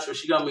Supernatural.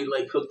 She got me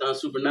like hooked on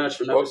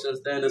Supernatural. And ever since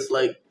then, it's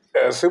like.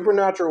 Yeah,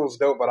 Supernatural was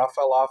dope, but I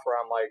fell off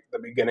around like the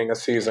beginning of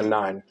season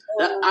 9.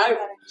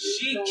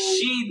 She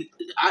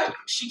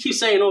keeps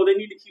saying, "Oh, they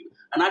need to keep,"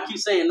 and I keep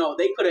saying, "No,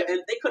 they could have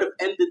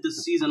ended the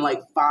season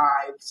like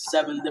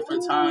 5-7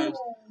 different times,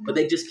 but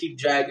they just keep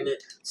dragging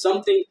it."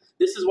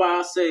 This is why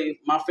I say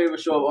my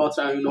favorite show of all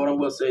time. You know what I'm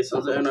gonna say?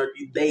 Sons of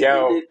Anarchy. They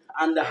ended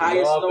on the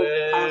highest note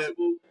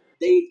possible.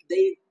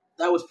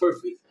 That was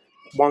perfect.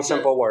 One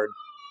simple word: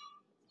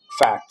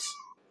 facts.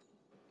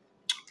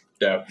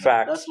 Yeah,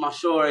 facts. That's my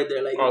show right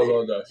there. Like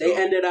they show.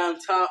 ended on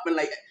top, and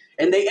they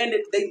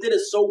did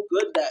it so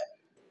good that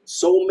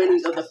so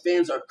many of the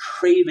fans are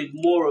craving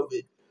more of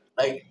it.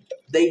 Like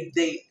they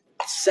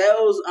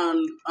sales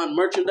on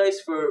merchandise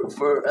for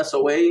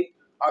SOA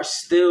are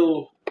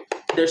still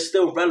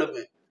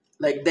relevant.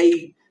 Like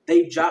they've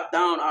dropped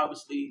down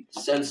obviously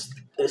since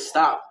they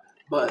stopped,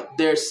 but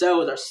their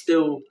sales are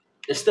still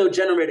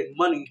generating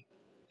money.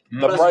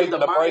 The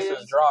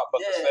prices drop,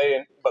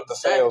 but the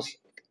sales.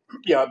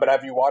 Yeah, but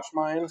have you watched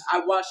Mayans? I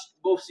watched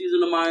both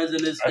seasons of Mayans,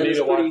 and I need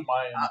to watch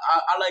Mayans.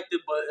 I liked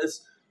it, but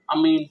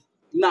you're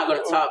not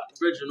gonna top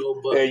the original.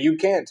 But yeah, you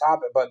can't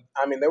top it. But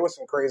I mean, there was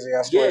some crazy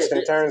ass twists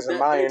and turns in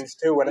Mayans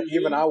too, and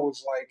even I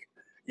was like,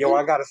 "Yo,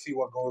 I got to see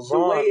what goes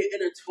on." The way it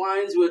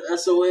intertwines with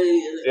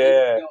SOA,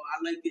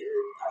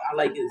 I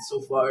like it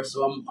so far.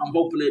 So I'm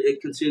hoping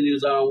it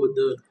continues on with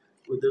the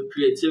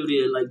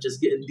creativity and like just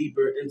getting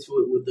deeper into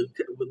it with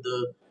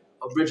the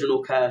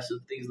original cast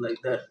and things like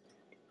that.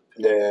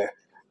 Yeah.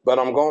 But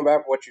I'm going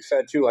back to what you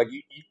said too, like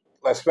you,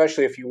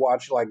 especially if you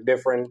watch like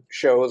different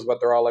shows,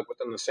 but they're all like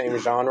within the same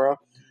genre.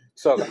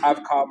 So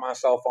I've caught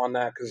myself on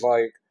that because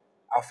like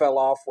I fell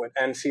off with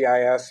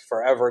NCIS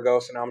forever ago,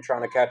 so now I'm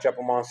trying to catch up.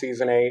 I'm on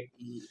season 8.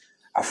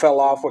 I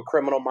fell off with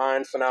Criminal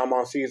Minds, so now I'm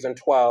on season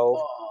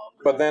 12.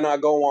 But then I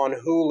go on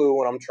Hulu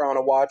and I'm trying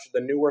to watch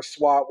the newer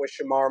SWAT with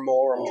Shamar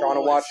Moore. I'm trying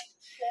to watch.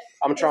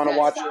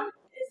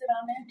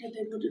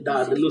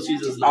 The new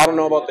season's I don't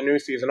know about the new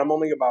season. I'm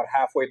only about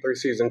halfway through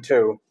season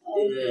 2.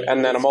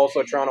 And then I'm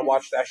also trying to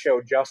watch that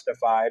show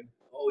Justified.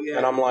 Oh, yeah.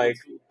 And I'm like,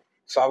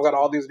 so I've got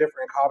all these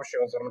different cop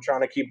shows that I'm trying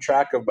to keep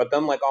track of. But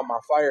then like on my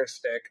Fire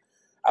Stick,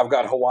 I've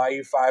got Hawaii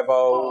 5-0.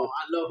 Oh,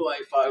 I love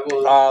Hawaii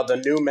 5-0. The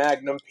new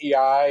Magnum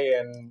PI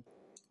and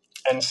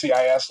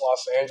NCIS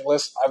Los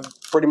Angeles. I've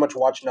pretty much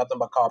watched nothing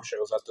but cop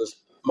shows at this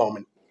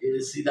moment. Yeah,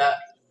 see that's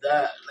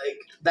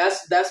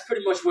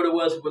pretty much what it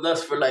was with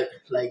us for like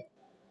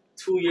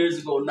 2 years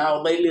ago.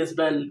 Now lately it's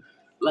been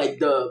like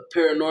the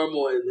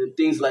paranormal and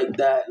things like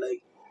that.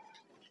 Like,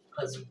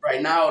 because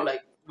right now,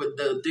 like with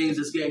the things,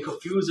 it's getting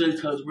confusing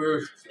because we're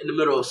in the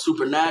middle of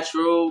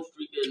Supernatural,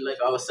 freaking like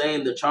I was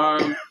saying, The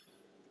Charm.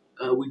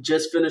 We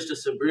just finished the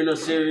Sabrina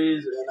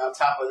series, and on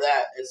top of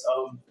that, it's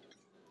a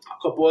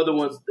couple other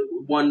ones.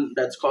 One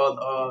that's called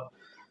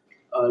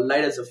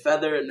Light as a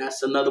Feather, and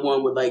that's another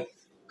one with like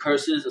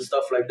curses and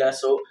stuff like that.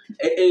 So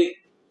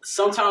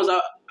sometimes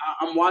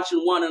I'm watching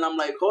one and I'm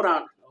like, hold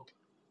on.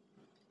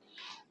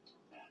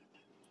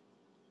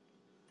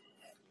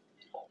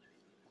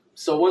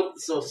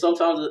 So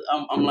sometimes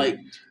I'm like,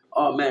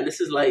 oh man,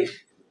 this is Side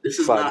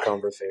not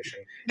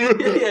conversation.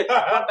 yeah,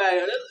 my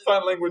bad.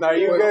 Sign language. No,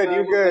 you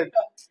good.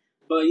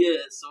 But yeah,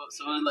 so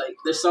like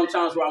there's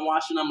sometimes where I'm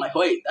watching, I'm like,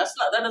 wait, that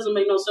doesn't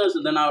make no sense,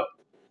 and then I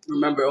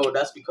remember, oh,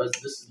 that's because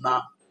this is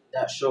not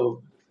that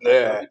show.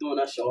 Yeah, I'm doing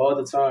that show all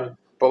the time.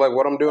 But like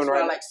what I'm doing That's right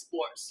why I now. like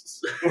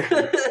sports.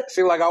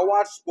 See, like I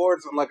watch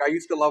sports and like I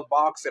used to love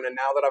boxing, and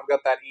now that I've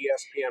got that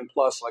ESPN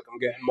Plus, like I'm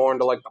getting more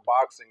into like the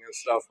boxing and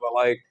stuff. But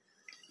like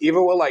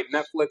even with like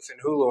Netflix and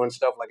Hulu and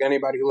stuff, like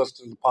anybody who listens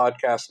to the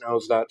podcast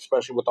knows that,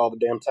 especially with all the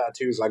damn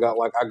tattoos I got.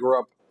 Like I grew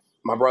up,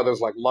 my brother's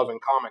like loving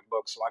comic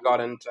books, so I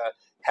got into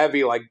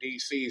heavy like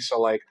DC. So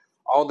like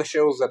all the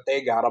shows that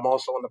they got, I'm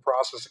also in the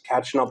process of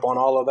catching up on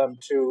all of them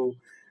too.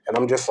 And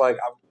I'm just like,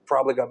 I've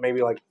probably got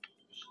maybe like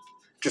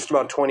just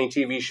about 20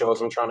 TV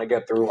shows I'm trying to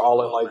get through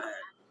all at like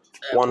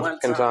one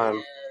fucking time.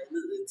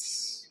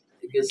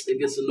 Yeah, it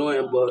gets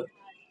annoying, but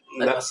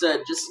like I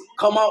said, just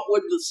come out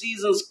with the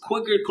seasons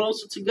quicker,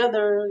 closer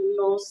together.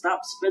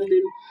 Stop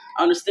spending.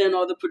 I understand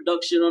all the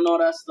production and all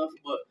that stuff,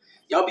 but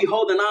y'all be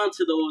holding on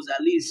to those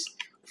at least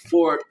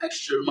 4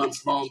 extra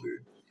months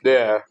longer.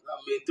 Yeah. I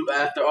mean,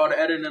 after all the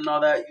editing and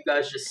all that, you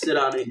guys just sit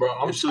on it. Bro,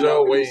 I'm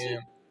still waiting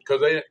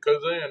because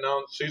they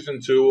announced season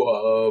 2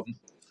 of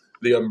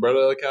The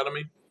Umbrella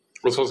Academy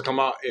was supposed to come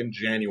out in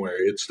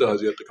January. It still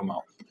has yet to come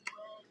out.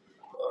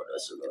 Oh,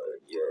 that's annoying.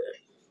 Yeah.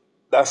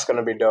 That's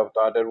gonna be dope,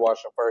 though. I did watch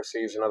the first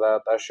season of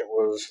that. That shit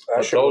was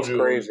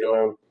crazy,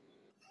 man.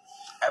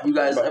 Have you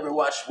guys ever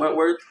watched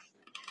Wentworth?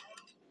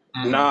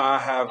 Nah, I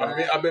haven't. I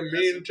mean, I've been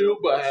meaning to,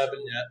 but I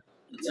haven't yet.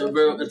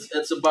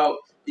 It's about.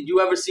 Did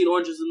you ever seen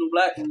Orange is the New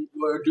Black?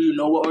 Or do you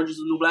know what Orange is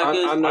the New Black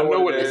is? I know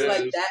what it is. It's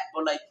like that,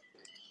 but like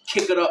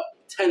kick it up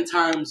 10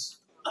 times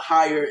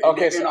higher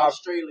in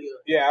Australia.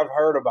 I've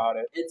heard about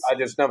it. I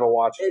just never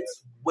watched it.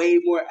 It's way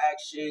more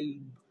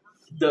action.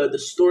 The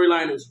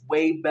storyline is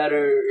way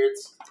better.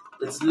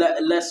 It's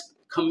less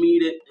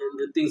comedic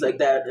and things like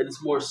that, and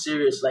it's more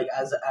serious, like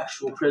as the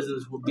actual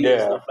prisons would be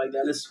and stuff like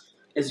that.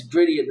 It's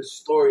gritty, and the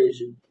story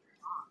is.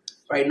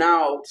 Right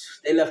now,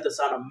 they left us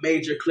on a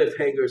major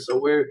cliffhanger, so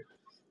we're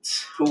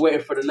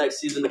waiting for the next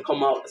season to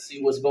come out to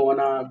see what's going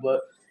on. But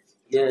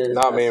yeah,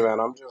 not me, man.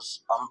 I'm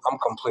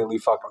completely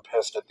fucking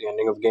pissed at the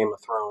ending of Game of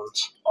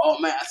Thrones. Oh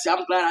man, see,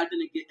 I'm glad I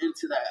didn't get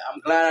into that. I'm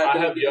glad I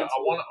didn't get into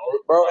it.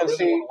 Bro, and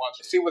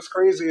see, what's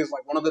crazy is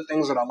like one of the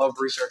things that I loved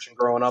researching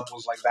growing up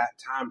was like that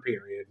time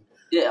period.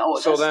 Yeah. Oh,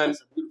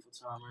 that's a beautiful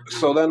time. Right?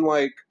 So then,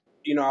 like,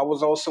 I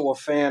was also a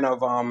fan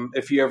of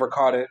if you ever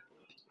caught it,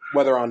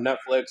 whether on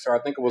Netflix or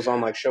I think it was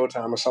on like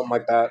Showtime or something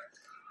like that,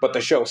 but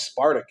the show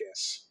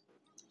Spartacus.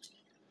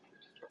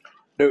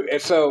 Dude,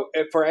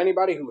 for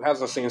anybody who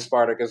hasn't seen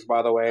Spartacus,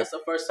 by the way, that's the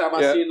first time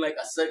I've seen like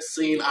a sex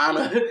scene on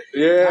a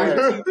TV.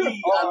 On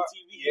TV.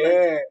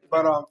 Yeah,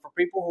 but for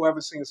people who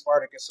haven't seen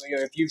Spartacus, so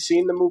if you've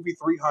seen the movie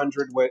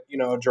 300 with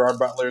Gerard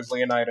Butler's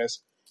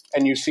Leonidas,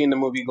 and you've seen the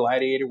movie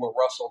Gladiator with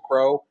Russell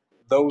Crowe,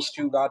 those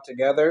two got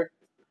together,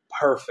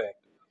 perfect.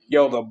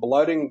 Yo, the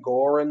blood and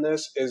gore in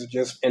this is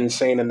just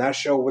insane, and that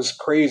show was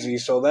crazy.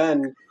 So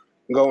then,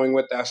 going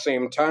with that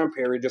same time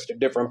period, just a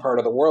different part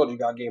of the world, you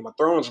got Game of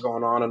Thrones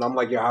going on, and I'm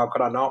like, how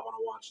could I not want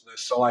to watch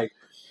this? So, like,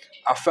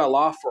 I fell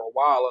off for a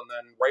while, and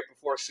then right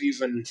before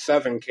season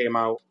 7 came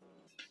out,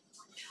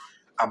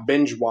 I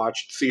binge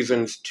watched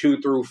seasons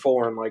 2 through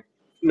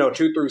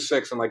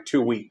 6 in like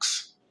 2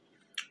 weeks.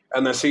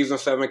 And then season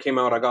 7 came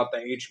out, I got the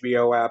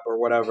HBO app or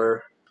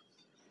whatever,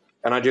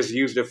 and I just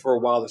used it for a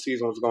while. The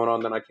season was going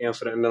on, then I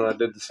canceled it, and then I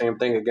did the same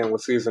thing again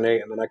with season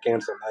 8, and then I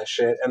canceled that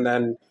shit. And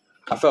then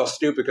I felt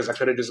stupid because I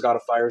could have just got a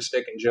Fire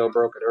Stick and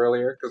jailbroke it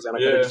earlier, because then I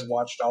could have just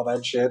watched all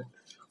that shit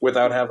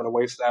without having to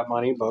waste that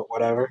money, but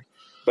whatever.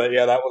 But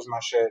yeah, that was my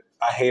shit.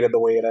 I hated the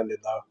way it ended,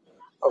 though.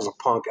 That was a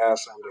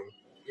punk-ass ending.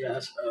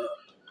 Yes,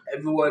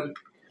 everyone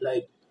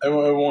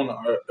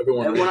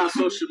on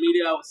social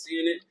media, I was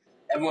seeing it.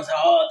 Everyone's like,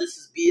 oh, this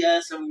is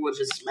BS. Everyone's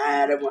just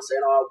mad. Everyone's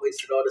saying, oh, I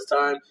wasted all this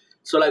time.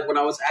 So, like, when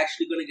I was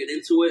actually going to get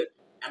into it,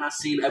 and I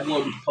seen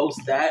everyone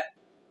post that,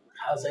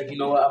 I was like, you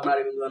know what, I'm not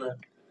even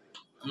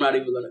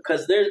gonna,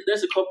 because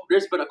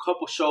there's been a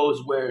couple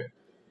shows where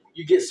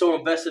you get so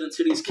invested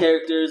into these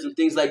characters and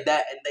things like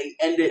that, and they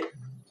end it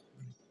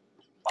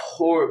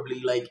horribly.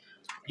 Like,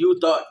 you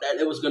thought that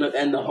it was gonna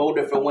end a whole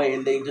different way,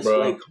 and they just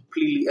like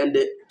completely end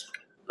it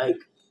like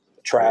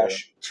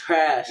trash,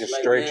 just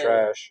like, straight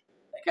trash.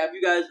 Like, have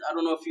you guys? I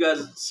don't know if you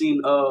guys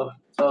seen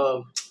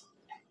On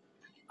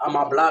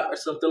My Block or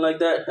something like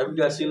that. Have you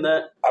guys seen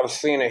that? I've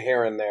seen it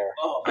here and there.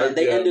 Oh man,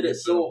 they ended it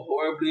so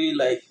horribly.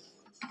 Like,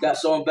 got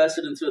so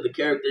invested into the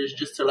characters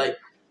just to like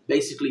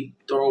basically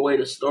throw away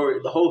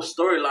the whole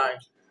storyline.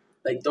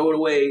 Like, throw it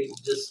away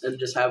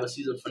just have a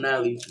season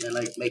finale and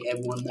like make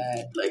everyone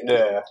mad. Like,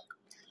 yeah.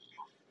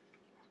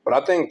 But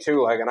I think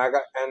too, like, and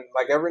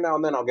every now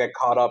and then I'll get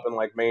caught up in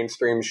like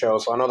mainstream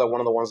shows. So I know that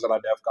one of the ones that I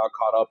got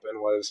caught up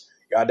in was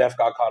I got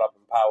caught up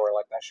in Power.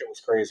 Like, that shit was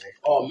crazy.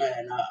 Oh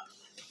man,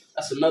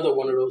 that's another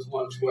one of those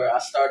ones where I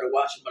started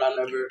watching, but I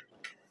never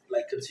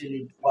like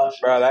continued watching.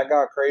 Bro, that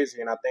got crazy,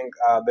 and I think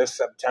this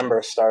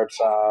September starts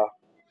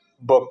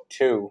book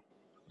 2.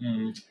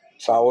 Mm-hmm.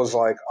 So I was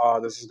like, oh,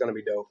 this is gonna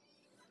be dope.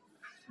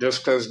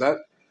 Just because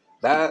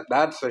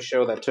that's a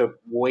show that took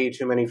way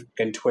too many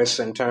fucking twists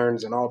and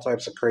turns and all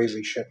types of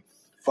crazy shit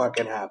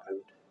fucking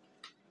happened.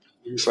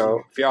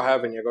 So if y'all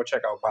haven't yet, go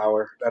check out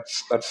Power.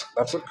 That's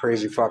a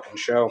crazy fucking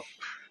show.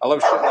 I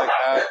love shit like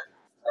that.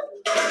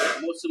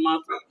 Most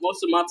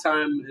of my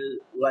time is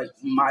like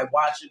my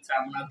watching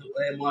time when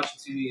I'm watching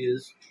TV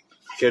is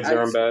kids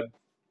are in bed.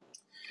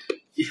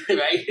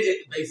 Right,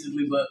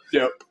 basically, but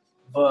yep.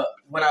 But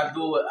when I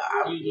do it,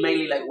 I'm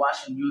mainly like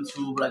watching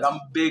YouTube. Like, I'm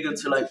big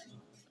into like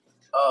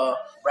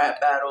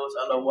rap battles.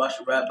 I love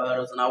watching rap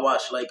battles, and I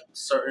watch like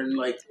certain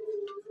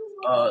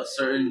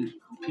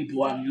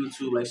people on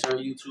YouTube, like certain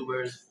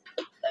YouTubers,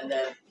 and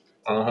then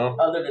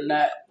other than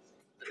that,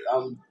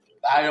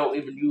 I don't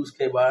even use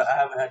cable. I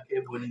haven't had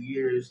cable in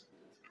years.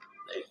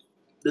 Like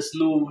this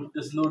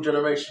new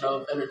generation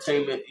of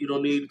entertainment, you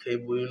don't need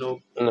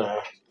cable. Nah.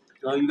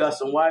 You got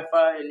some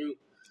Wi-Fi and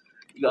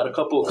you got a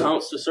couple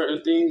accounts to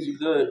certain things. You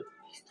good.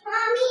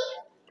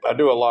 I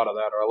do a lot of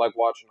that, or I like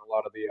watching a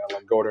lot of the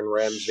like Gordon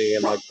Ramsay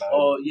and like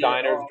the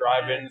diners,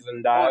 drive-ins,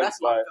 and dives.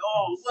 That's my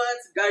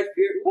what's Guy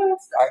Fieri?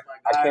 What's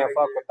I can't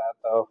fuck with that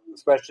though,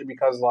 especially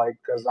because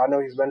I know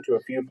he's been to a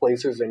few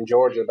places in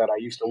Georgia that I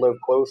used to live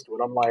close to,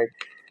 and I'm like,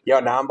 yo,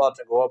 now I'm about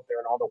to go up there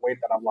and all the weight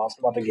that I've lost,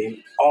 I'm about to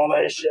gain all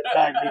that shit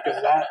back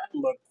because that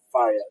looked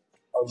fire.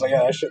 I was like,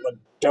 yeah, that shit looked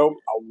dope.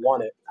 I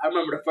want it. I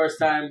remember the first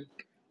time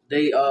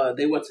they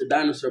went to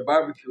Dinosaur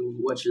Barbecue,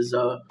 which is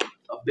a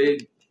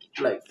big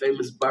like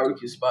famous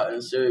barbecue spot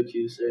in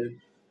Syracuse, and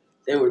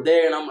they were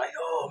there, and I'm like,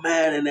 oh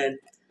man, and then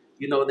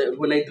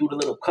when they do the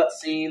little cut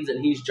scenes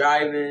and he's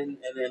driving,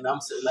 and then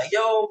I'm sitting like,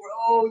 yo,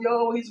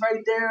 bro, he's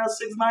right there on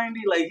 690,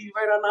 like he's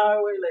right on the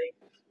highway, like,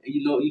 and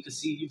you can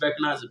see, you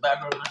recognize the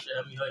background and that shit.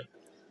 I mean, like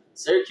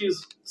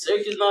Syracuse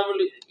not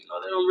really,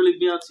 they don't really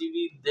be on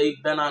TV.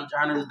 They've been on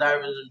Diners,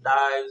 Divers, and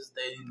Dives.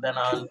 They've been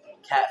on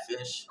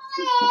Catfish.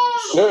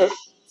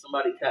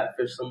 Somebody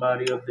catfish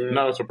somebody up there.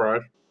 Not a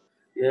surprise.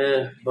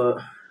 Yeah, but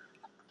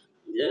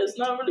yeah, it's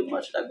not really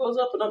much that goes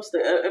up and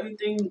upstairs.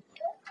 Everything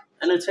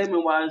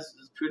entertainment wise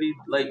is pretty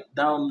like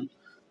down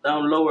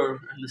lower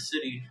in the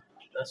city.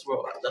 That's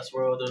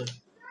where all the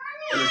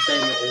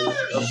entertainment is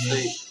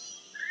upstate.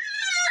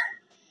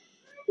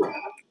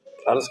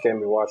 I just can't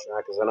be watching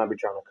that because then I'd be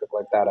trying to cook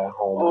like that at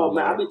home. Oh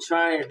man, I be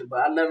trying, but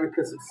I never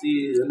could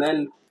succeed. And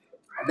then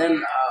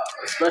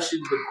especially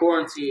the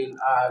quarantine,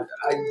 I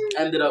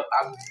ended up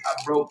I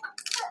broke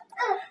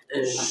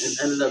and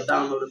ended up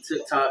downloading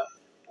TikTok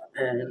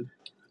and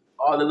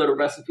all the little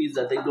recipes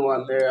that they do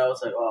on there. I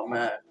was like, oh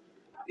man,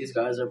 these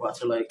guys are about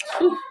to they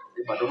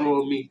about to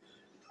ruin me.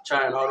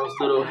 Trying all those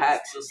little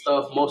hacks and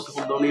stuff. Most of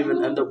them don't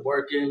even end up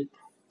working.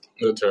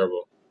 They're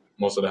terrible.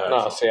 Most of the hacks.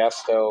 No, see, I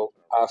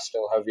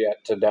still have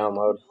yet to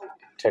download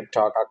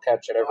TikTok. I'll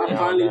catch it every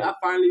now and then. I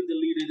finally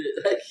deleted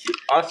it.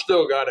 I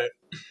still got it.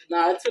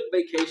 Nah, it took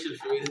vacation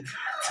for me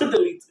to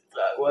delete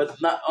TikTok. Well,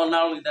 not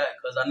only that,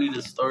 because I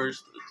needed storage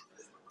to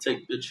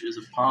take pictures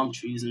of palm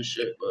trees and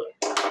shit, but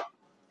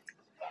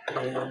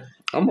yeah.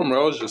 I remember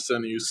I was just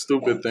sending you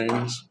stupid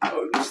things.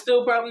 Oh, you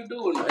still probably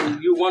do,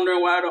 and you're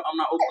wondering why I'm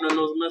not opening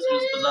those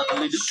messages because I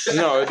deleted it.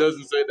 No, it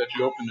doesn't say that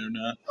you opened it or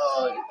not.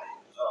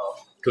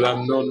 Because I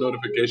have no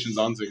notifications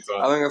on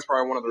TikTok. I think that's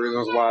probably one of the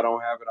reasons why I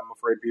don't have it. I'm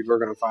afraid people are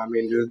going to find me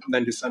and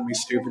then just send me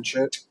stupid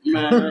shit.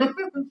 Man,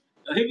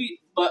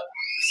 but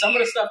some of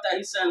the stuff that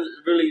he sends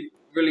really,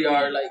 really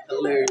are like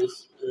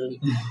hilarious. And,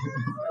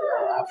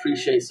 I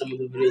appreciate some of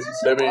the videos he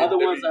sends. Other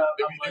ones,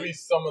 give me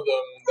some of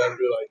them that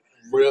be like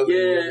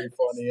really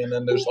funny, and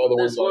then there's other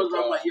ones like,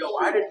 I'm like, yo,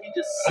 why did he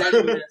just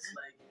send me this?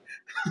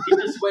 Like, he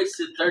just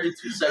wasted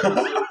 32 seconds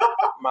of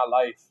my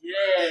life.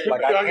 Yeah,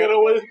 like I gotta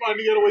waste mine,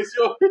 you gotta waste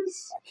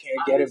yours. I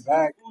can't get it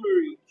back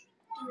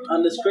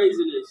on this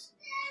craziness.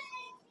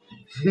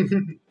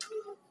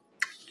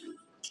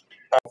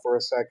 For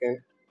a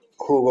second,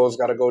 Jugo's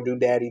got to go do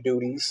daddy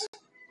duties.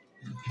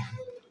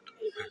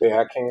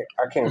 Yeah,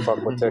 I can't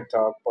fuck with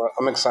TikTok, but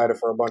I'm excited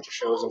for a bunch of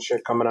shows and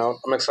shit coming out.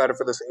 I'm excited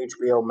for this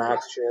HBO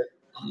Max shit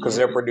because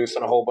they're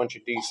producing a whole bunch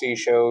of DC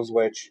shows,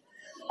 which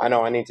I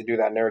know I need to do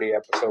that nerdy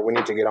episode. We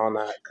need to get on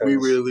that. We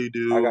really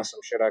do. I got some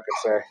shit I could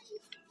say.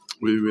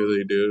 We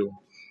really do.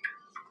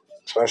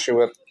 Especially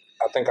with,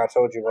 I think I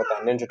told you about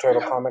that Ninja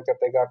Turtle comic that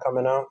they got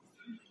coming out.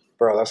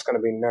 Bro, that's going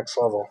to be next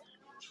level.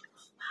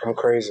 I'm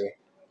crazy.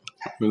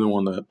 You're the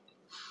one that...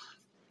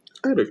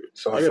 I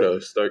gotta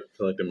start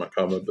collecting my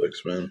comic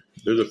books, man.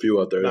 There's a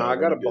few out there. Nah, I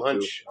got a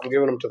bunch. I'm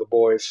giving them to the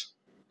boys.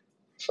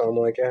 So I'm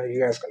like, yeah,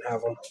 you guys can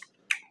have them.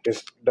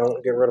 Just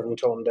don't get rid of them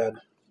until I'm dead.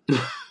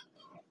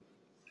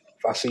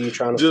 If I see you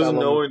trying to sell them...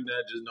 Just knowing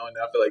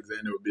that, I feel like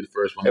Xander would be the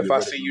first one. If I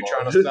see you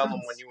trying to sell them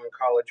when you were in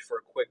college for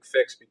a quick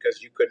fix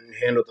because you couldn't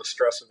handle the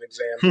stress of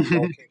exams,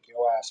 I'll kick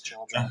your ass,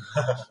 children.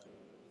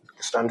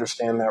 Just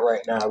understand that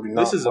right now.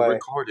 This is a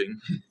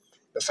recording.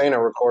 This ain't a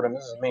recording.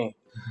 This is me.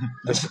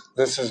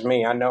 This is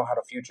me. I know how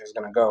the future is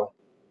going to go.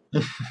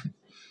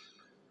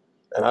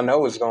 And I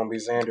know it's going to be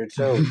Xander,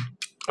 too.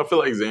 I feel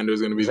like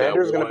Xander's going to be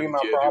Xander's going to be my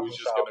problem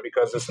child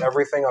because it's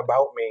everything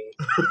about me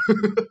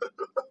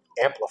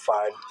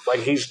amplified.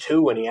 Like, he's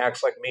 2 and he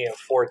acts like me at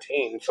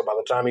 14. So by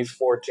the time he's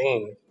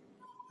 14,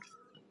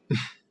 I'm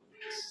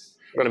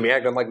going to be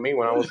acting like me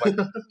when I was like,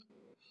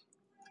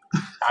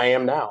 I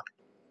am now.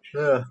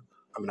 Yeah.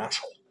 I'm an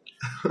asshole.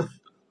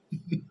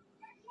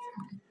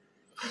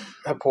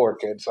 That poor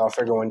kid. So I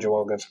figure when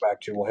Joel gets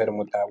back to you, we'll hit him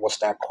with that. What's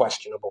that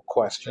questionable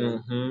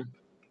question? Mm-hmm.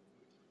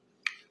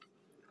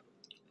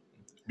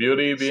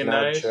 Beauty be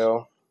nice.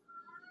 Chill.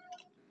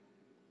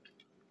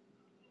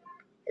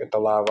 Get the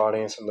live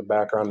audience in the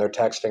background. They're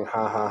texting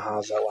ha ha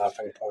ha's at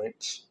laughing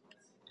points.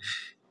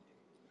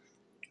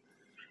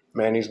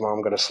 Manny's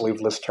mom got a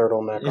sleeveless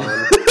turtleneck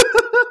on.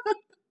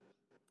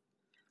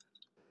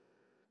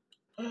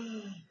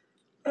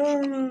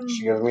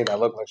 She gives me that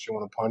look like she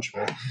want to punch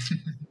me.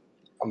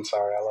 I'm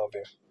sorry, I love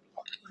you.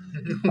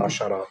 I'll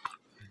shut up.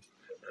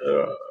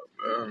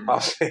 I'll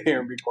sit here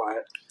and be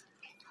quiet.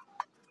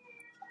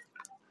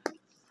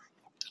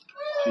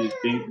 She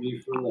beat me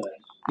for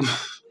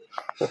life.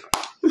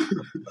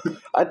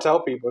 I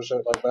tell people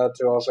shit like that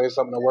too. I'll say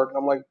something at work and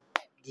I'm like,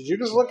 did you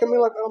just look at me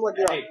like that? I'm like,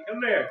 yeah. Hey,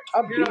 come here.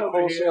 I beat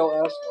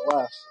wholesale ass for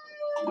less.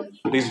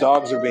 These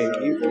dogs are being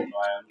evil.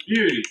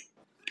 Beauty.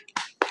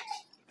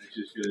 It's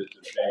just good as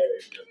a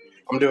baby.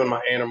 I'm doing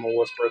my animal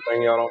whisper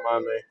thing. Y'all don't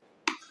mind me.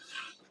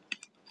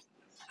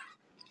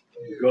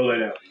 Go lay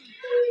down.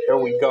 Here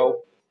we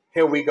go.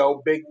 Here we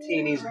go. Big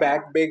Teeny's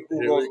back. Big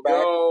Jugo's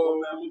back.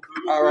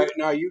 All right,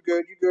 now you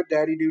good. You good.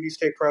 Daddy duties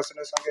take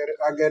precedence. I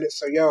get it.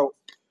 So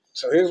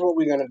here's what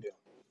we're going to do.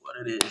 What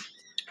it is.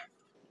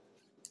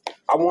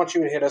 I want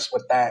you to hit us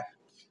with that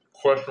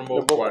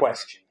Questionable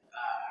question.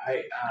 All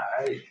right.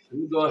 Let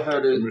me go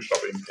ahead and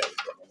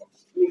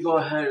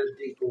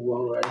think of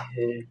one right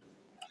here.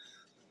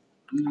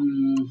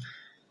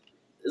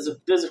 There's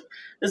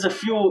a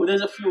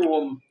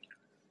few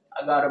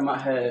I got in my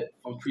head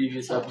from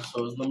previous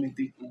episodes. Let me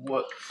think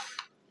of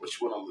which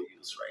one I'm gonna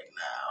use right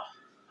now.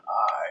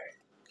 All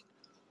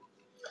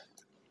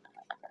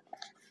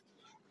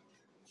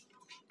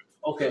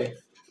right. Okay.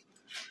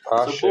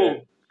 So Shit.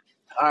 boom.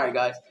 All right,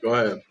 guys. Go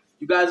ahead.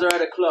 You guys are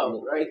at a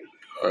club, right?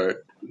 All right.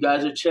 You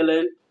guys are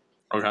chilling.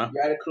 Okay.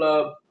 You're at a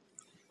club.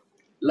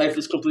 Life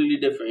is completely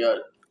different, y'all.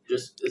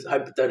 Just it's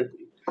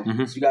hypothetically.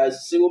 Mm-hmm. So you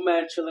guys, single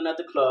man chilling at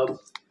the club,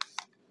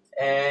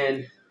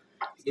 and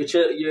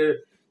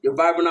you're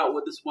vibing out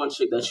with this one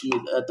chick that you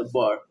meet at the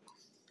bar.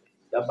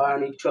 Y'all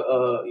buying each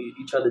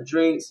other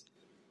drinks.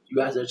 You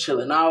guys are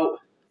chilling out.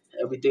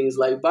 Everything's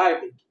like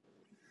vibing.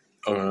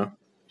 Okay.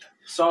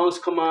 Songs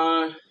come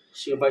on.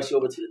 She invites you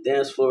over to the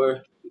dance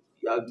floor.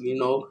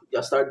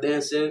 Y'all start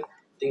dancing.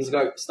 Things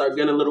start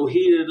getting a little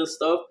heated and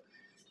stuff.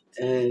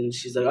 And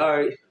she's like, all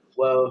right,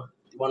 well,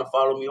 you want to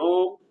follow me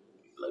home?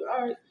 You're like,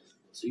 all right.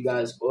 So you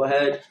guys go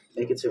ahead,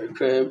 make it to her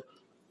crib.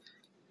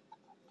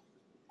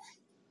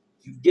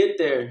 You get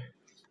there.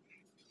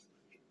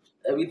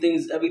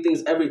 Everything's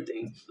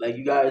everything. Like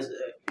you guys,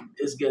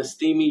 it's getting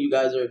steamy. You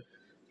guys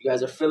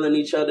are feeling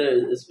each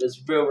other.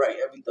 It's real right.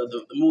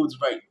 The mood's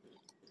right.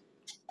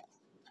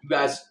 You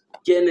guys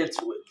getting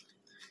into it.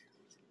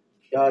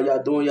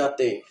 Y'all doing y'all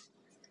thing.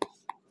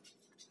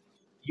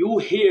 You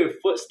hear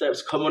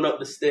footsteps coming up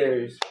the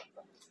stairs,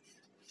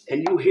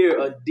 and you hear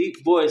a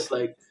deep voice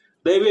like,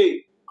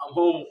 "Baby, I'm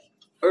home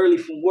early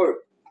from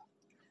work."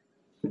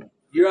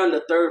 You're on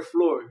the 3rd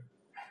floor.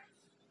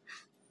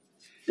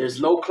 There's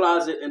no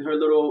closet in her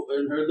little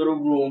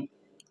room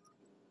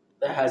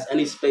that has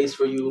any space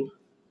for you.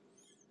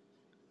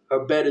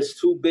 Her bed is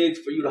too big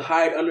for you to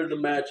hide under the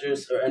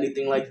mattress or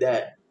anything like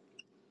that.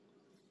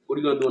 What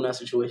are you gonna do in that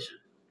situation?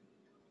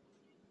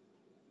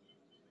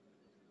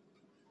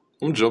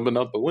 I'm jumping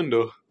out the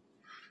window.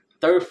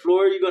 3rd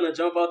floor, you're gonna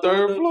jump out the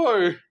window? 3rd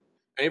floor.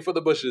 Aim for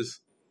the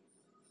bushes.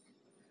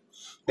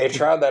 They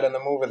tried that in the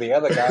movie The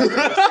Other Guy. You see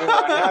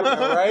what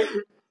happened, right?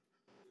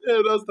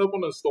 Yeah, that's up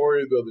on a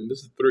story building.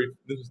 This is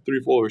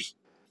 3 floors.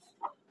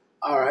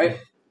 All right.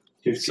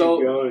 Just So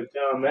keep going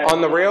down that.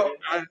 On the real,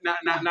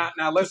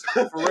 now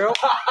listen, for real,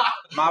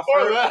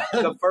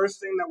 the first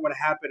thing that would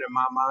happen in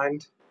my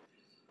mind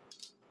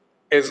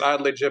is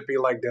I'd legit be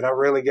like, did I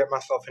really get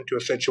myself into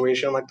a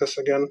situation like this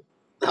again?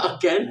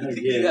 Again.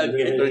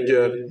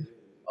 Again.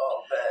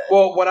 Oh man.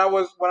 Well, when I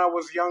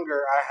was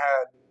younger,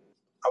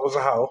 I was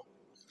a hoe,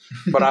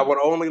 but I would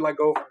only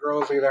go for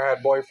girls who either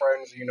had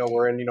boyfriends,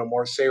 were in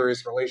more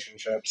serious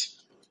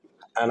relationships,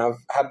 and I've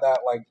had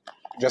that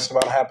just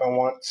about happen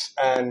once,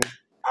 and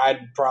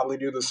I'd probably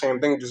do the same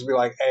thing, just be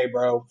like, hey,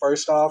 bro,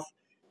 first off,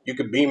 you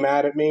could be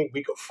mad at me,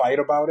 we could fight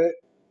about it,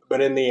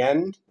 but in the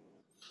end,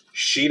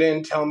 she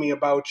didn't tell me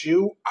about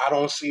you, I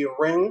don't see a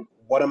ring,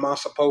 what am I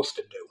supposed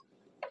to do?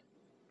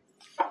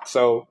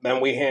 So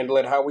then we handle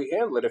it how we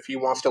handle it. If he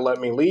wants to let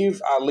me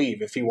leave, I'll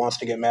leave. If he wants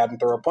to get mad and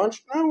throw a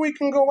punch, then we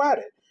can go at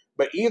it.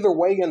 But either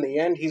way, in the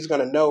end, he's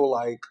going to know,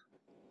 I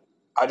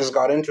just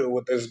got into it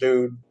with this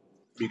dude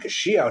because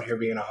she out here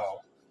being a hoe.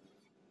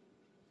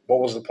 What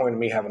was the point of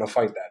me having to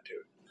fight that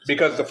dude?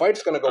 Because the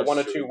fight's going to go one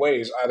of two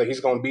ways. Either he's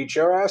going to beat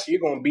your ass, or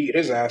you're going to beat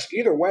his ass.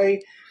 Either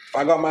way, if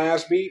I got my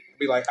ass beat,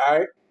 be like, all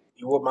right,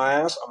 you whoop my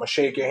ass, I'm going to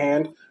shake your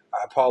hand.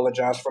 I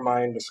apologize for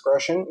my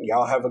indiscretion.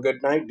 Y'all have a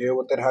good night. Deal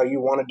with it how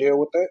you want to deal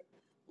with it.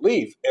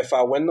 Leave. If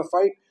I win the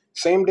fight,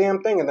 same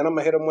damn thing. And then I'm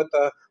going to hit him with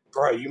the,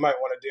 bro, you might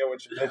want to deal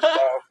with your bitch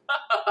stuff.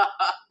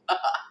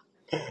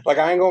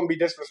 I ain't going to be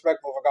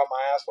disrespectful if I got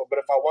my ass whooped. But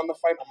if I won the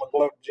fight, I'm going to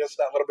gloat just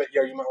that little bit.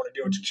 Yo, you might want to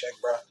deal with your chick,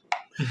 bro.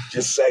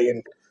 Just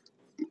saying.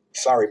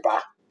 Sorry,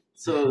 bye.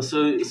 So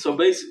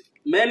basically,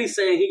 Manny's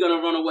saying he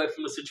gonna run away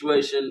from the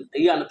situation.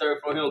 He on the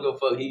 3rd floor. He don't give a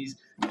fuck. He's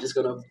just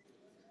gonna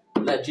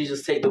let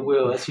Jesus take the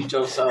wheel as he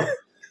jumps out.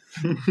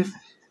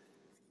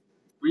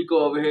 Rico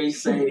over here,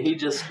 he's saying he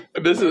just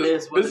This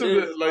is you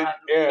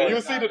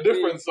see the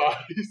different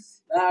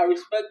size. I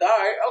respect. All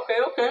right,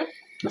 okay.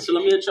 So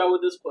let me hit y'all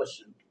with this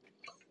question.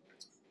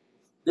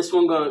 This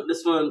one's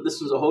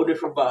a whole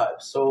different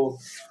vibe. So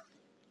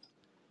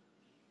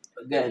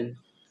again,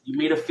 you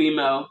meet a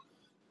female,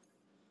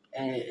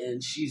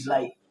 and she's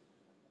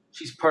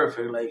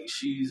perfect. Like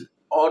she's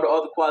all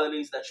the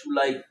qualities that you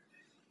like.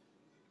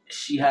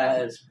 She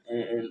has,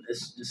 and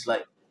it's just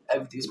like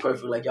everything's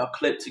perfect. Like y'all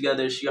click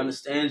together. She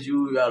understands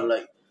you. Y'all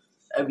like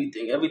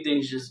everything.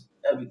 Everything's just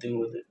everything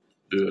with it.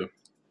 Yeah.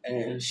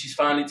 And she's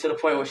finally to the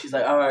point where she's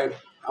like, all right,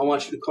 I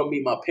want you to come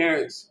meet my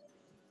parents.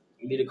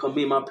 You need to come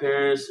meet my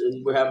parents,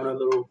 and we're having a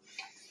little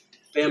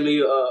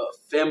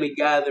family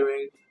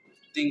gathering,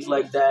 things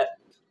like that.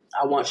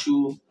 I want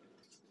you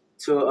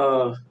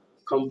to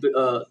come.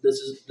 This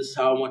is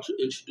how I want to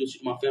introduce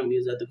you to my family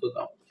is at the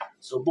cookout.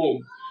 So boom,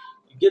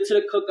 you get to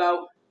the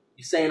cookout.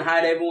 You're saying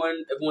hi to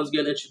everyone. Everyone's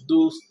getting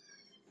introduced.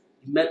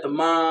 You met the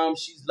mom.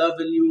 She's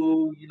loving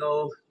you. You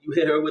know, you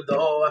hit her with the,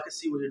 I can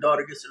see where your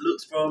daughter gets her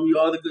looks from. You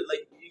all the good,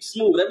 like, you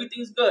smooth.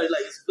 Everything's good.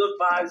 Like, it's good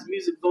vibes,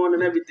 music going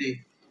and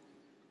everything.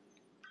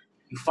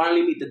 You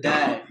finally meet the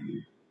dad.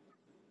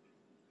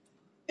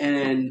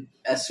 And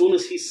as soon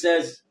as he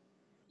says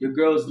your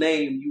girl's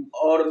name, you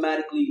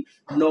automatically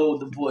know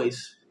the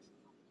voice.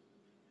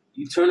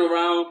 You turn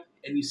around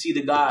and you see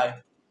the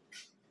guy.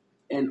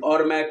 And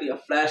automatically a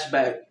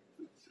flashback,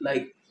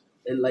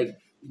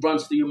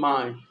 runs through your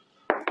mind.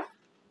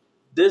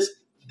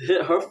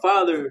 Her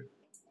father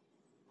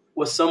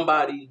was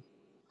somebody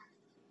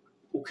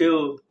who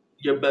killed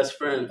your best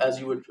friend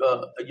as you were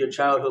your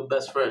childhood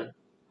best friend.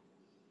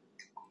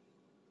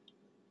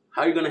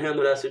 How are you gonna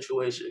handle that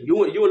situation?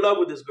 You in love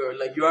with this girl,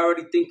 like you're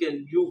already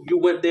thinking. You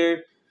went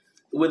there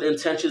with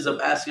intentions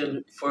of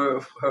asking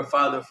for her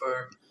father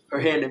for her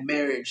hand in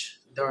marriage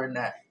during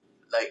that.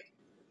 Like,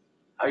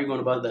 how are you going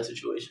about that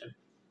situation?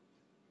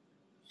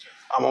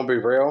 I'm gonna be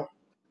real.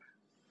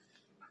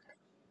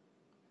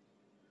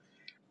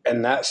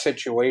 In that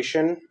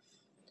situation,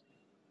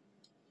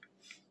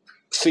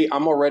 see,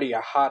 I'm already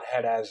a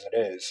hothead as it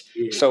is.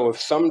 Yeah. So if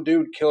some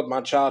dude killed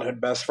my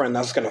childhood best friend,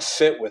 that's gonna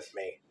sit with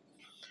me.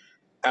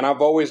 And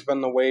I've always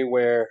been the way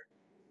where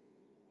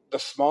the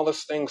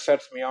smallest thing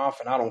sets me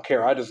off and I don't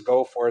care. I just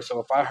go for it. So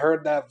if I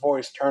heard that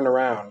voice turn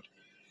around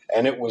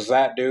and it was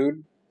that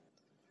dude,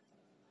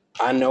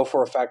 I know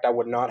for a fact I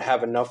would not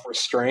have enough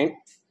restraint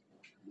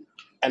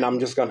and I'm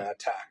just going to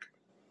attack.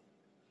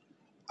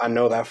 I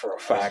know that for a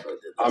fact.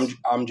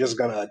 I'm just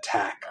going to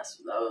attack.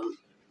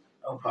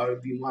 That'll probably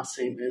be my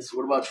same answer.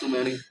 What about you,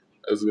 Manny?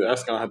 That's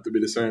going to have to be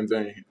the same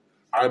thing.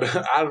 I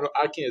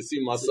can't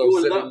see myself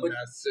sitting in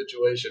that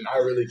situation. I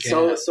really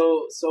can't.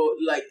 So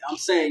like I'm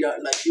saying,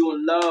 like you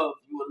in love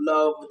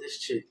with this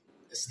chick.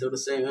 It's still the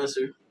same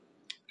answer.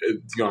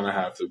 It's gonna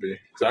have to be.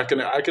 So I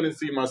can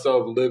see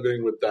myself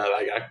living with that.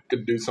 Like I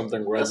could do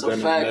something right then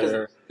and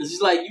there. It's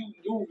just like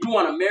you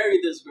want to marry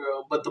this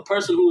girl, but the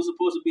person who was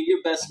supposed to be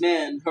your best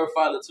man, her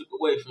father took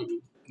away from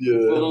you. Yeah, you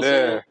know what I'm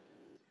saying?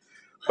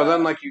 But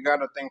then, like, you got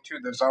to think too.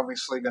 There's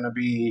obviously going to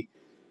be,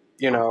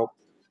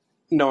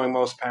 knowing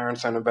most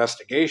parents, an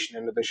investigation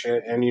into the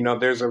shit, and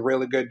there's a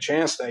really good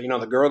chance that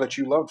the girl that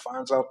you loved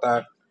finds out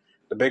that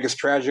the biggest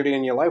tragedy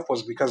in your life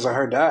was because of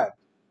her dad.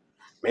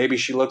 Maybe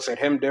she looks at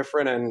him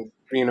different, and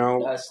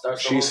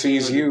she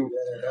sees you.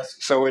 Yeah,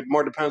 so it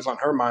more depends on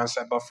her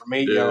mindset. But for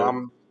me,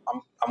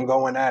 I'm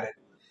going at it.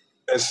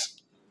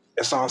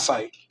 It's on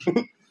sight.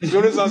 As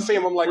soon as I see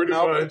him, I'm like,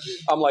 nope.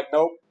 I'm like,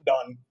 nope,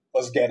 done.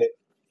 Let's get it.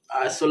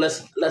 All right, so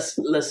let's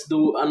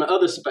do on the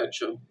other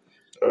spectrum.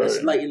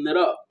 Let's lighten it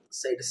up.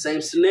 Say the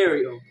same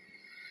scenario.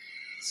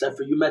 Except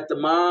for you met the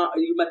mom,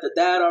 you met the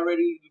dad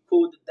already. You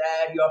cool with the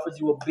dad. He offers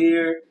you a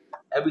beer.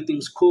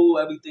 Everything's cool.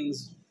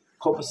 Everything's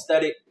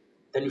copacetic.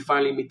 Then you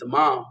finally meet the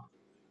mom.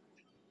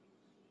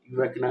 You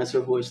recognize her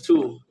voice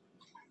too.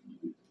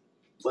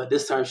 But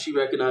this time she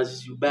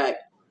recognizes you back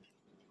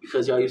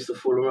because y'all used to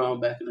fool around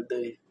back in the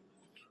day.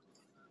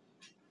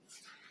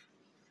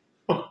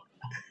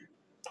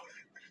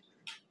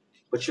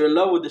 But you're in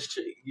love with this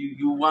chick.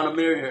 You want to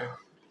marry her.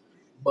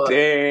 But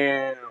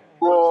damn,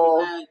 bro.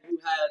 You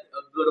had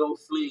a good old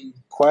fling.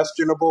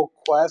 Questionable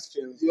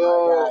questions,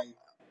 yo.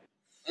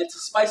 And to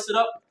spice it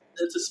up,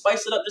 just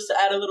to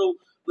add a little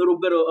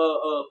bit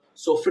of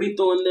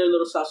sofrito in there,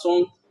 little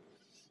sazon.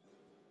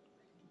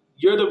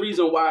 You're the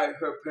reason why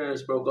her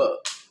parents broke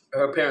up.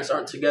 Her parents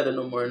aren't together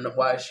no more, and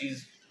why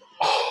she's.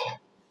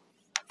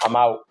 I'm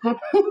out.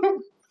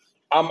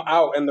 I'm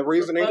out, and the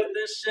reasoning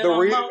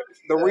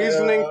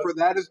for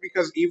that is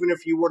because even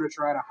if you were to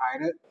try to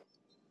hide it,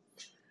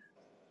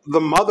 the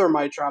mother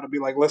might try to be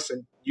like,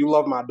 "Listen, you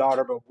love my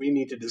daughter, but we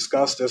need to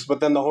discuss this." But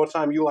then the whole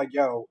time you like,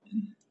 "Yo,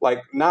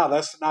 like, nah,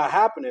 that's not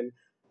happening."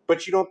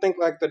 But you don't think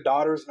like the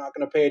daughter's not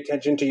going to pay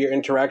attention to your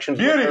interactions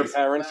with her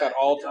parents at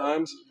all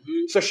times,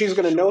 so she's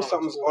going to know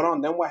something's going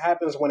on. Then what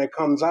happens when it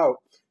comes out?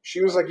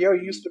 She was like, "Yo,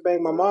 you used to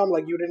bang my mom.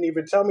 Like, you didn't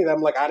even tell me that."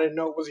 I'm like, "I didn't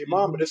know it was your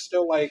mom," but it's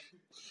still like,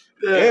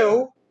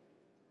 ew.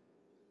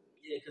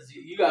 Yeah, because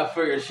you got to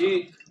figure it's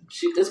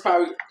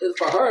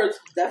for her. It's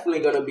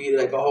definitely gonna be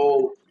like a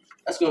whole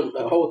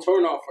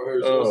turn off for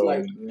her. So it's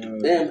like,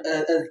 damn.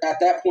 At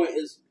that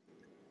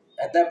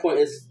point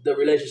is the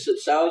relationship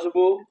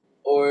salvageable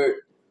or?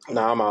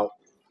 Nah, I'm out.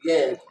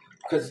 Yeah,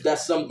 because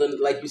that's something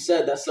like you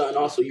said. That's something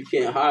also you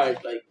can't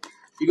hide. Like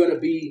you're gonna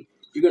be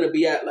you're gonna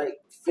be at like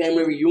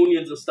family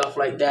reunions and stuff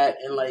like that,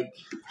 and like.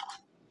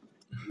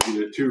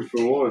 Get a 2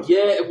 for 1.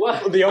 Yeah,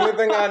 what? The only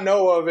thing I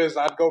know of is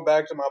I'd go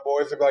back to my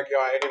boys and be like, yo,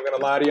 I ain't even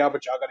gonna lie to y'all,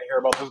 but y'all gotta hear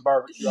about this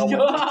barbecue I went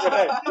to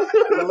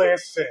today.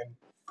 Listen.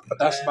 But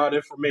that's about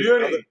it for me.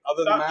 Beauty.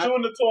 Other than Stop that,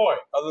 chewing the toy.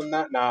 other than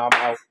that, nah,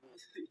 I'm out.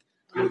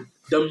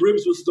 Them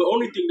ribs was the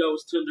only thing that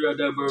was tender at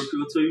that barbecue,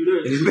 I'll tell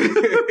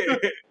you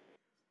that.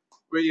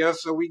 But yeah,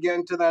 so we get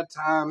into that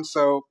time.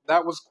 So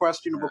that was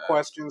questionable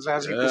questions.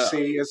 As you can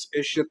see, it's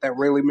shit that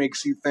really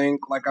makes you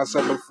think. Like I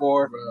said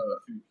before,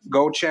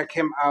 go check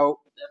him out.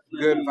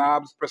 Good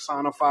Vibes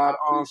Personified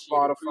on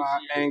Spotify,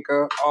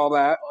 Anchor, all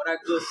that. All that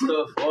good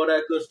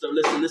stuff.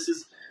 Listen, this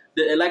is,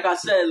 and like I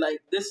said,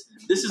 like this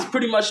is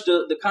pretty much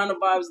the kind of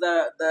vibes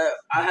that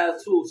I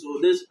have too. So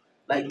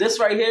this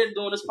right here,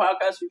 doing this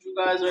podcast with you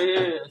guys right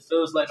here, it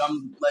feels like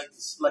I'm like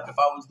if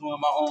I was doing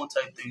my own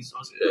type thing. So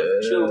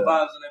it's chill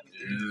vibes and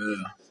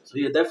everything. Yeah. So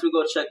yeah, definitely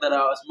go check that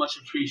out. It's much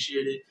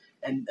appreciated.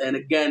 And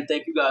again,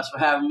 thank you guys for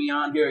having me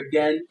on here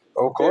again.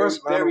 Of course,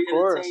 very of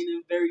course.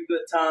 Entertaining, very good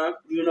time,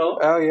 you know?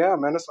 Hell yeah,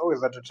 man. It's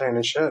always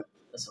entertaining shit.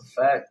 That's a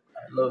fact.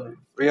 I love it.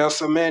 But yeah,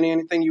 so Manny,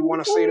 anything you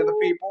want to say to the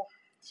people?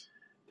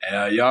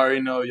 Y'all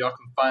already know. Y'all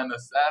can find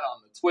us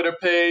on the Twitter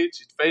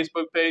page,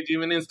 Facebook page,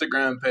 even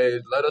Instagram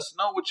page. Let us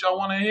know what y'all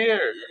want to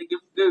hear.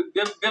 Yeah,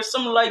 give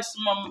some likes to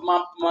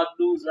my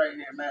dudes right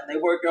here, man. They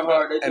working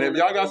hard. And if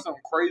y'all got some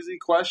crazy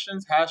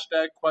questions,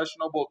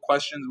 #questionable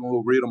questions, and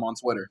we'll read them on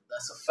Twitter.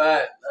 That's a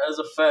fact. That is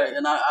a fact.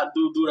 And I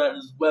do that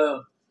as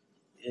well.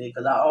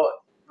 Because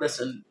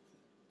listen,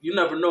 you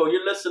never know.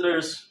 Your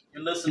listeners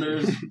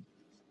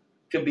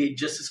can be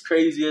just as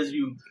crazy as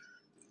you.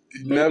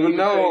 Never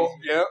know.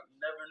 Crazy. Yep.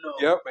 Never know.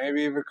 Yep,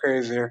 maybe even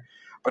crazier.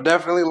 But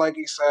definitely, like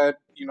he said,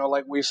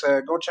 like we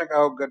said, go check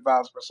out Good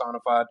Vibes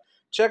Personified.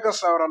 Check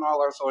us out on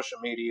all our social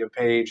media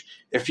page.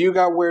 If you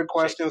got weird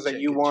questions that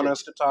you want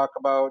us to talk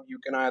about, you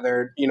can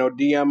either,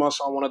 DM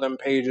us on one of them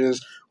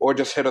pages or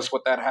just hit us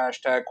with that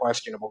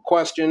 #questionable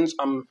questions.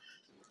 I'm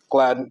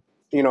glad,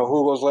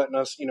 Jugo's letting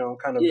us,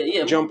 kind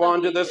of jump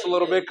onto this a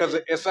little bit because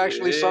it's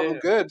actually something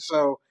good.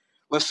 So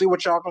let's see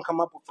what y'all can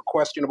come up with for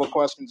questionable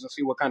questions and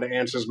see what kind of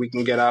answers we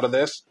can get out of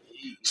this.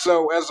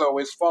 So, as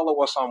always,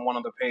 follow us on one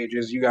of the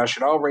pages. You guys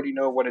should already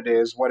know what it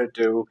is, what it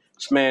do.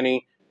 It's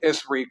Manny.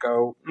 It's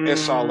Rico.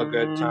 It's all a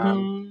good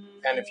time.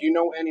 And if you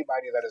know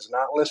anybody that is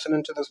not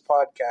listening to this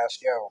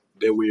podcast,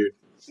 they're weird.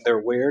 They're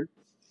weird.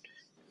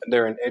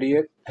 They're an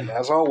idiot. And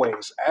as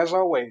always,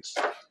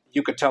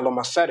 you could tell them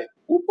I said it.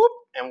 Whoop, whoop,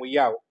 and we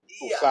out.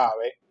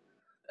 Sorry.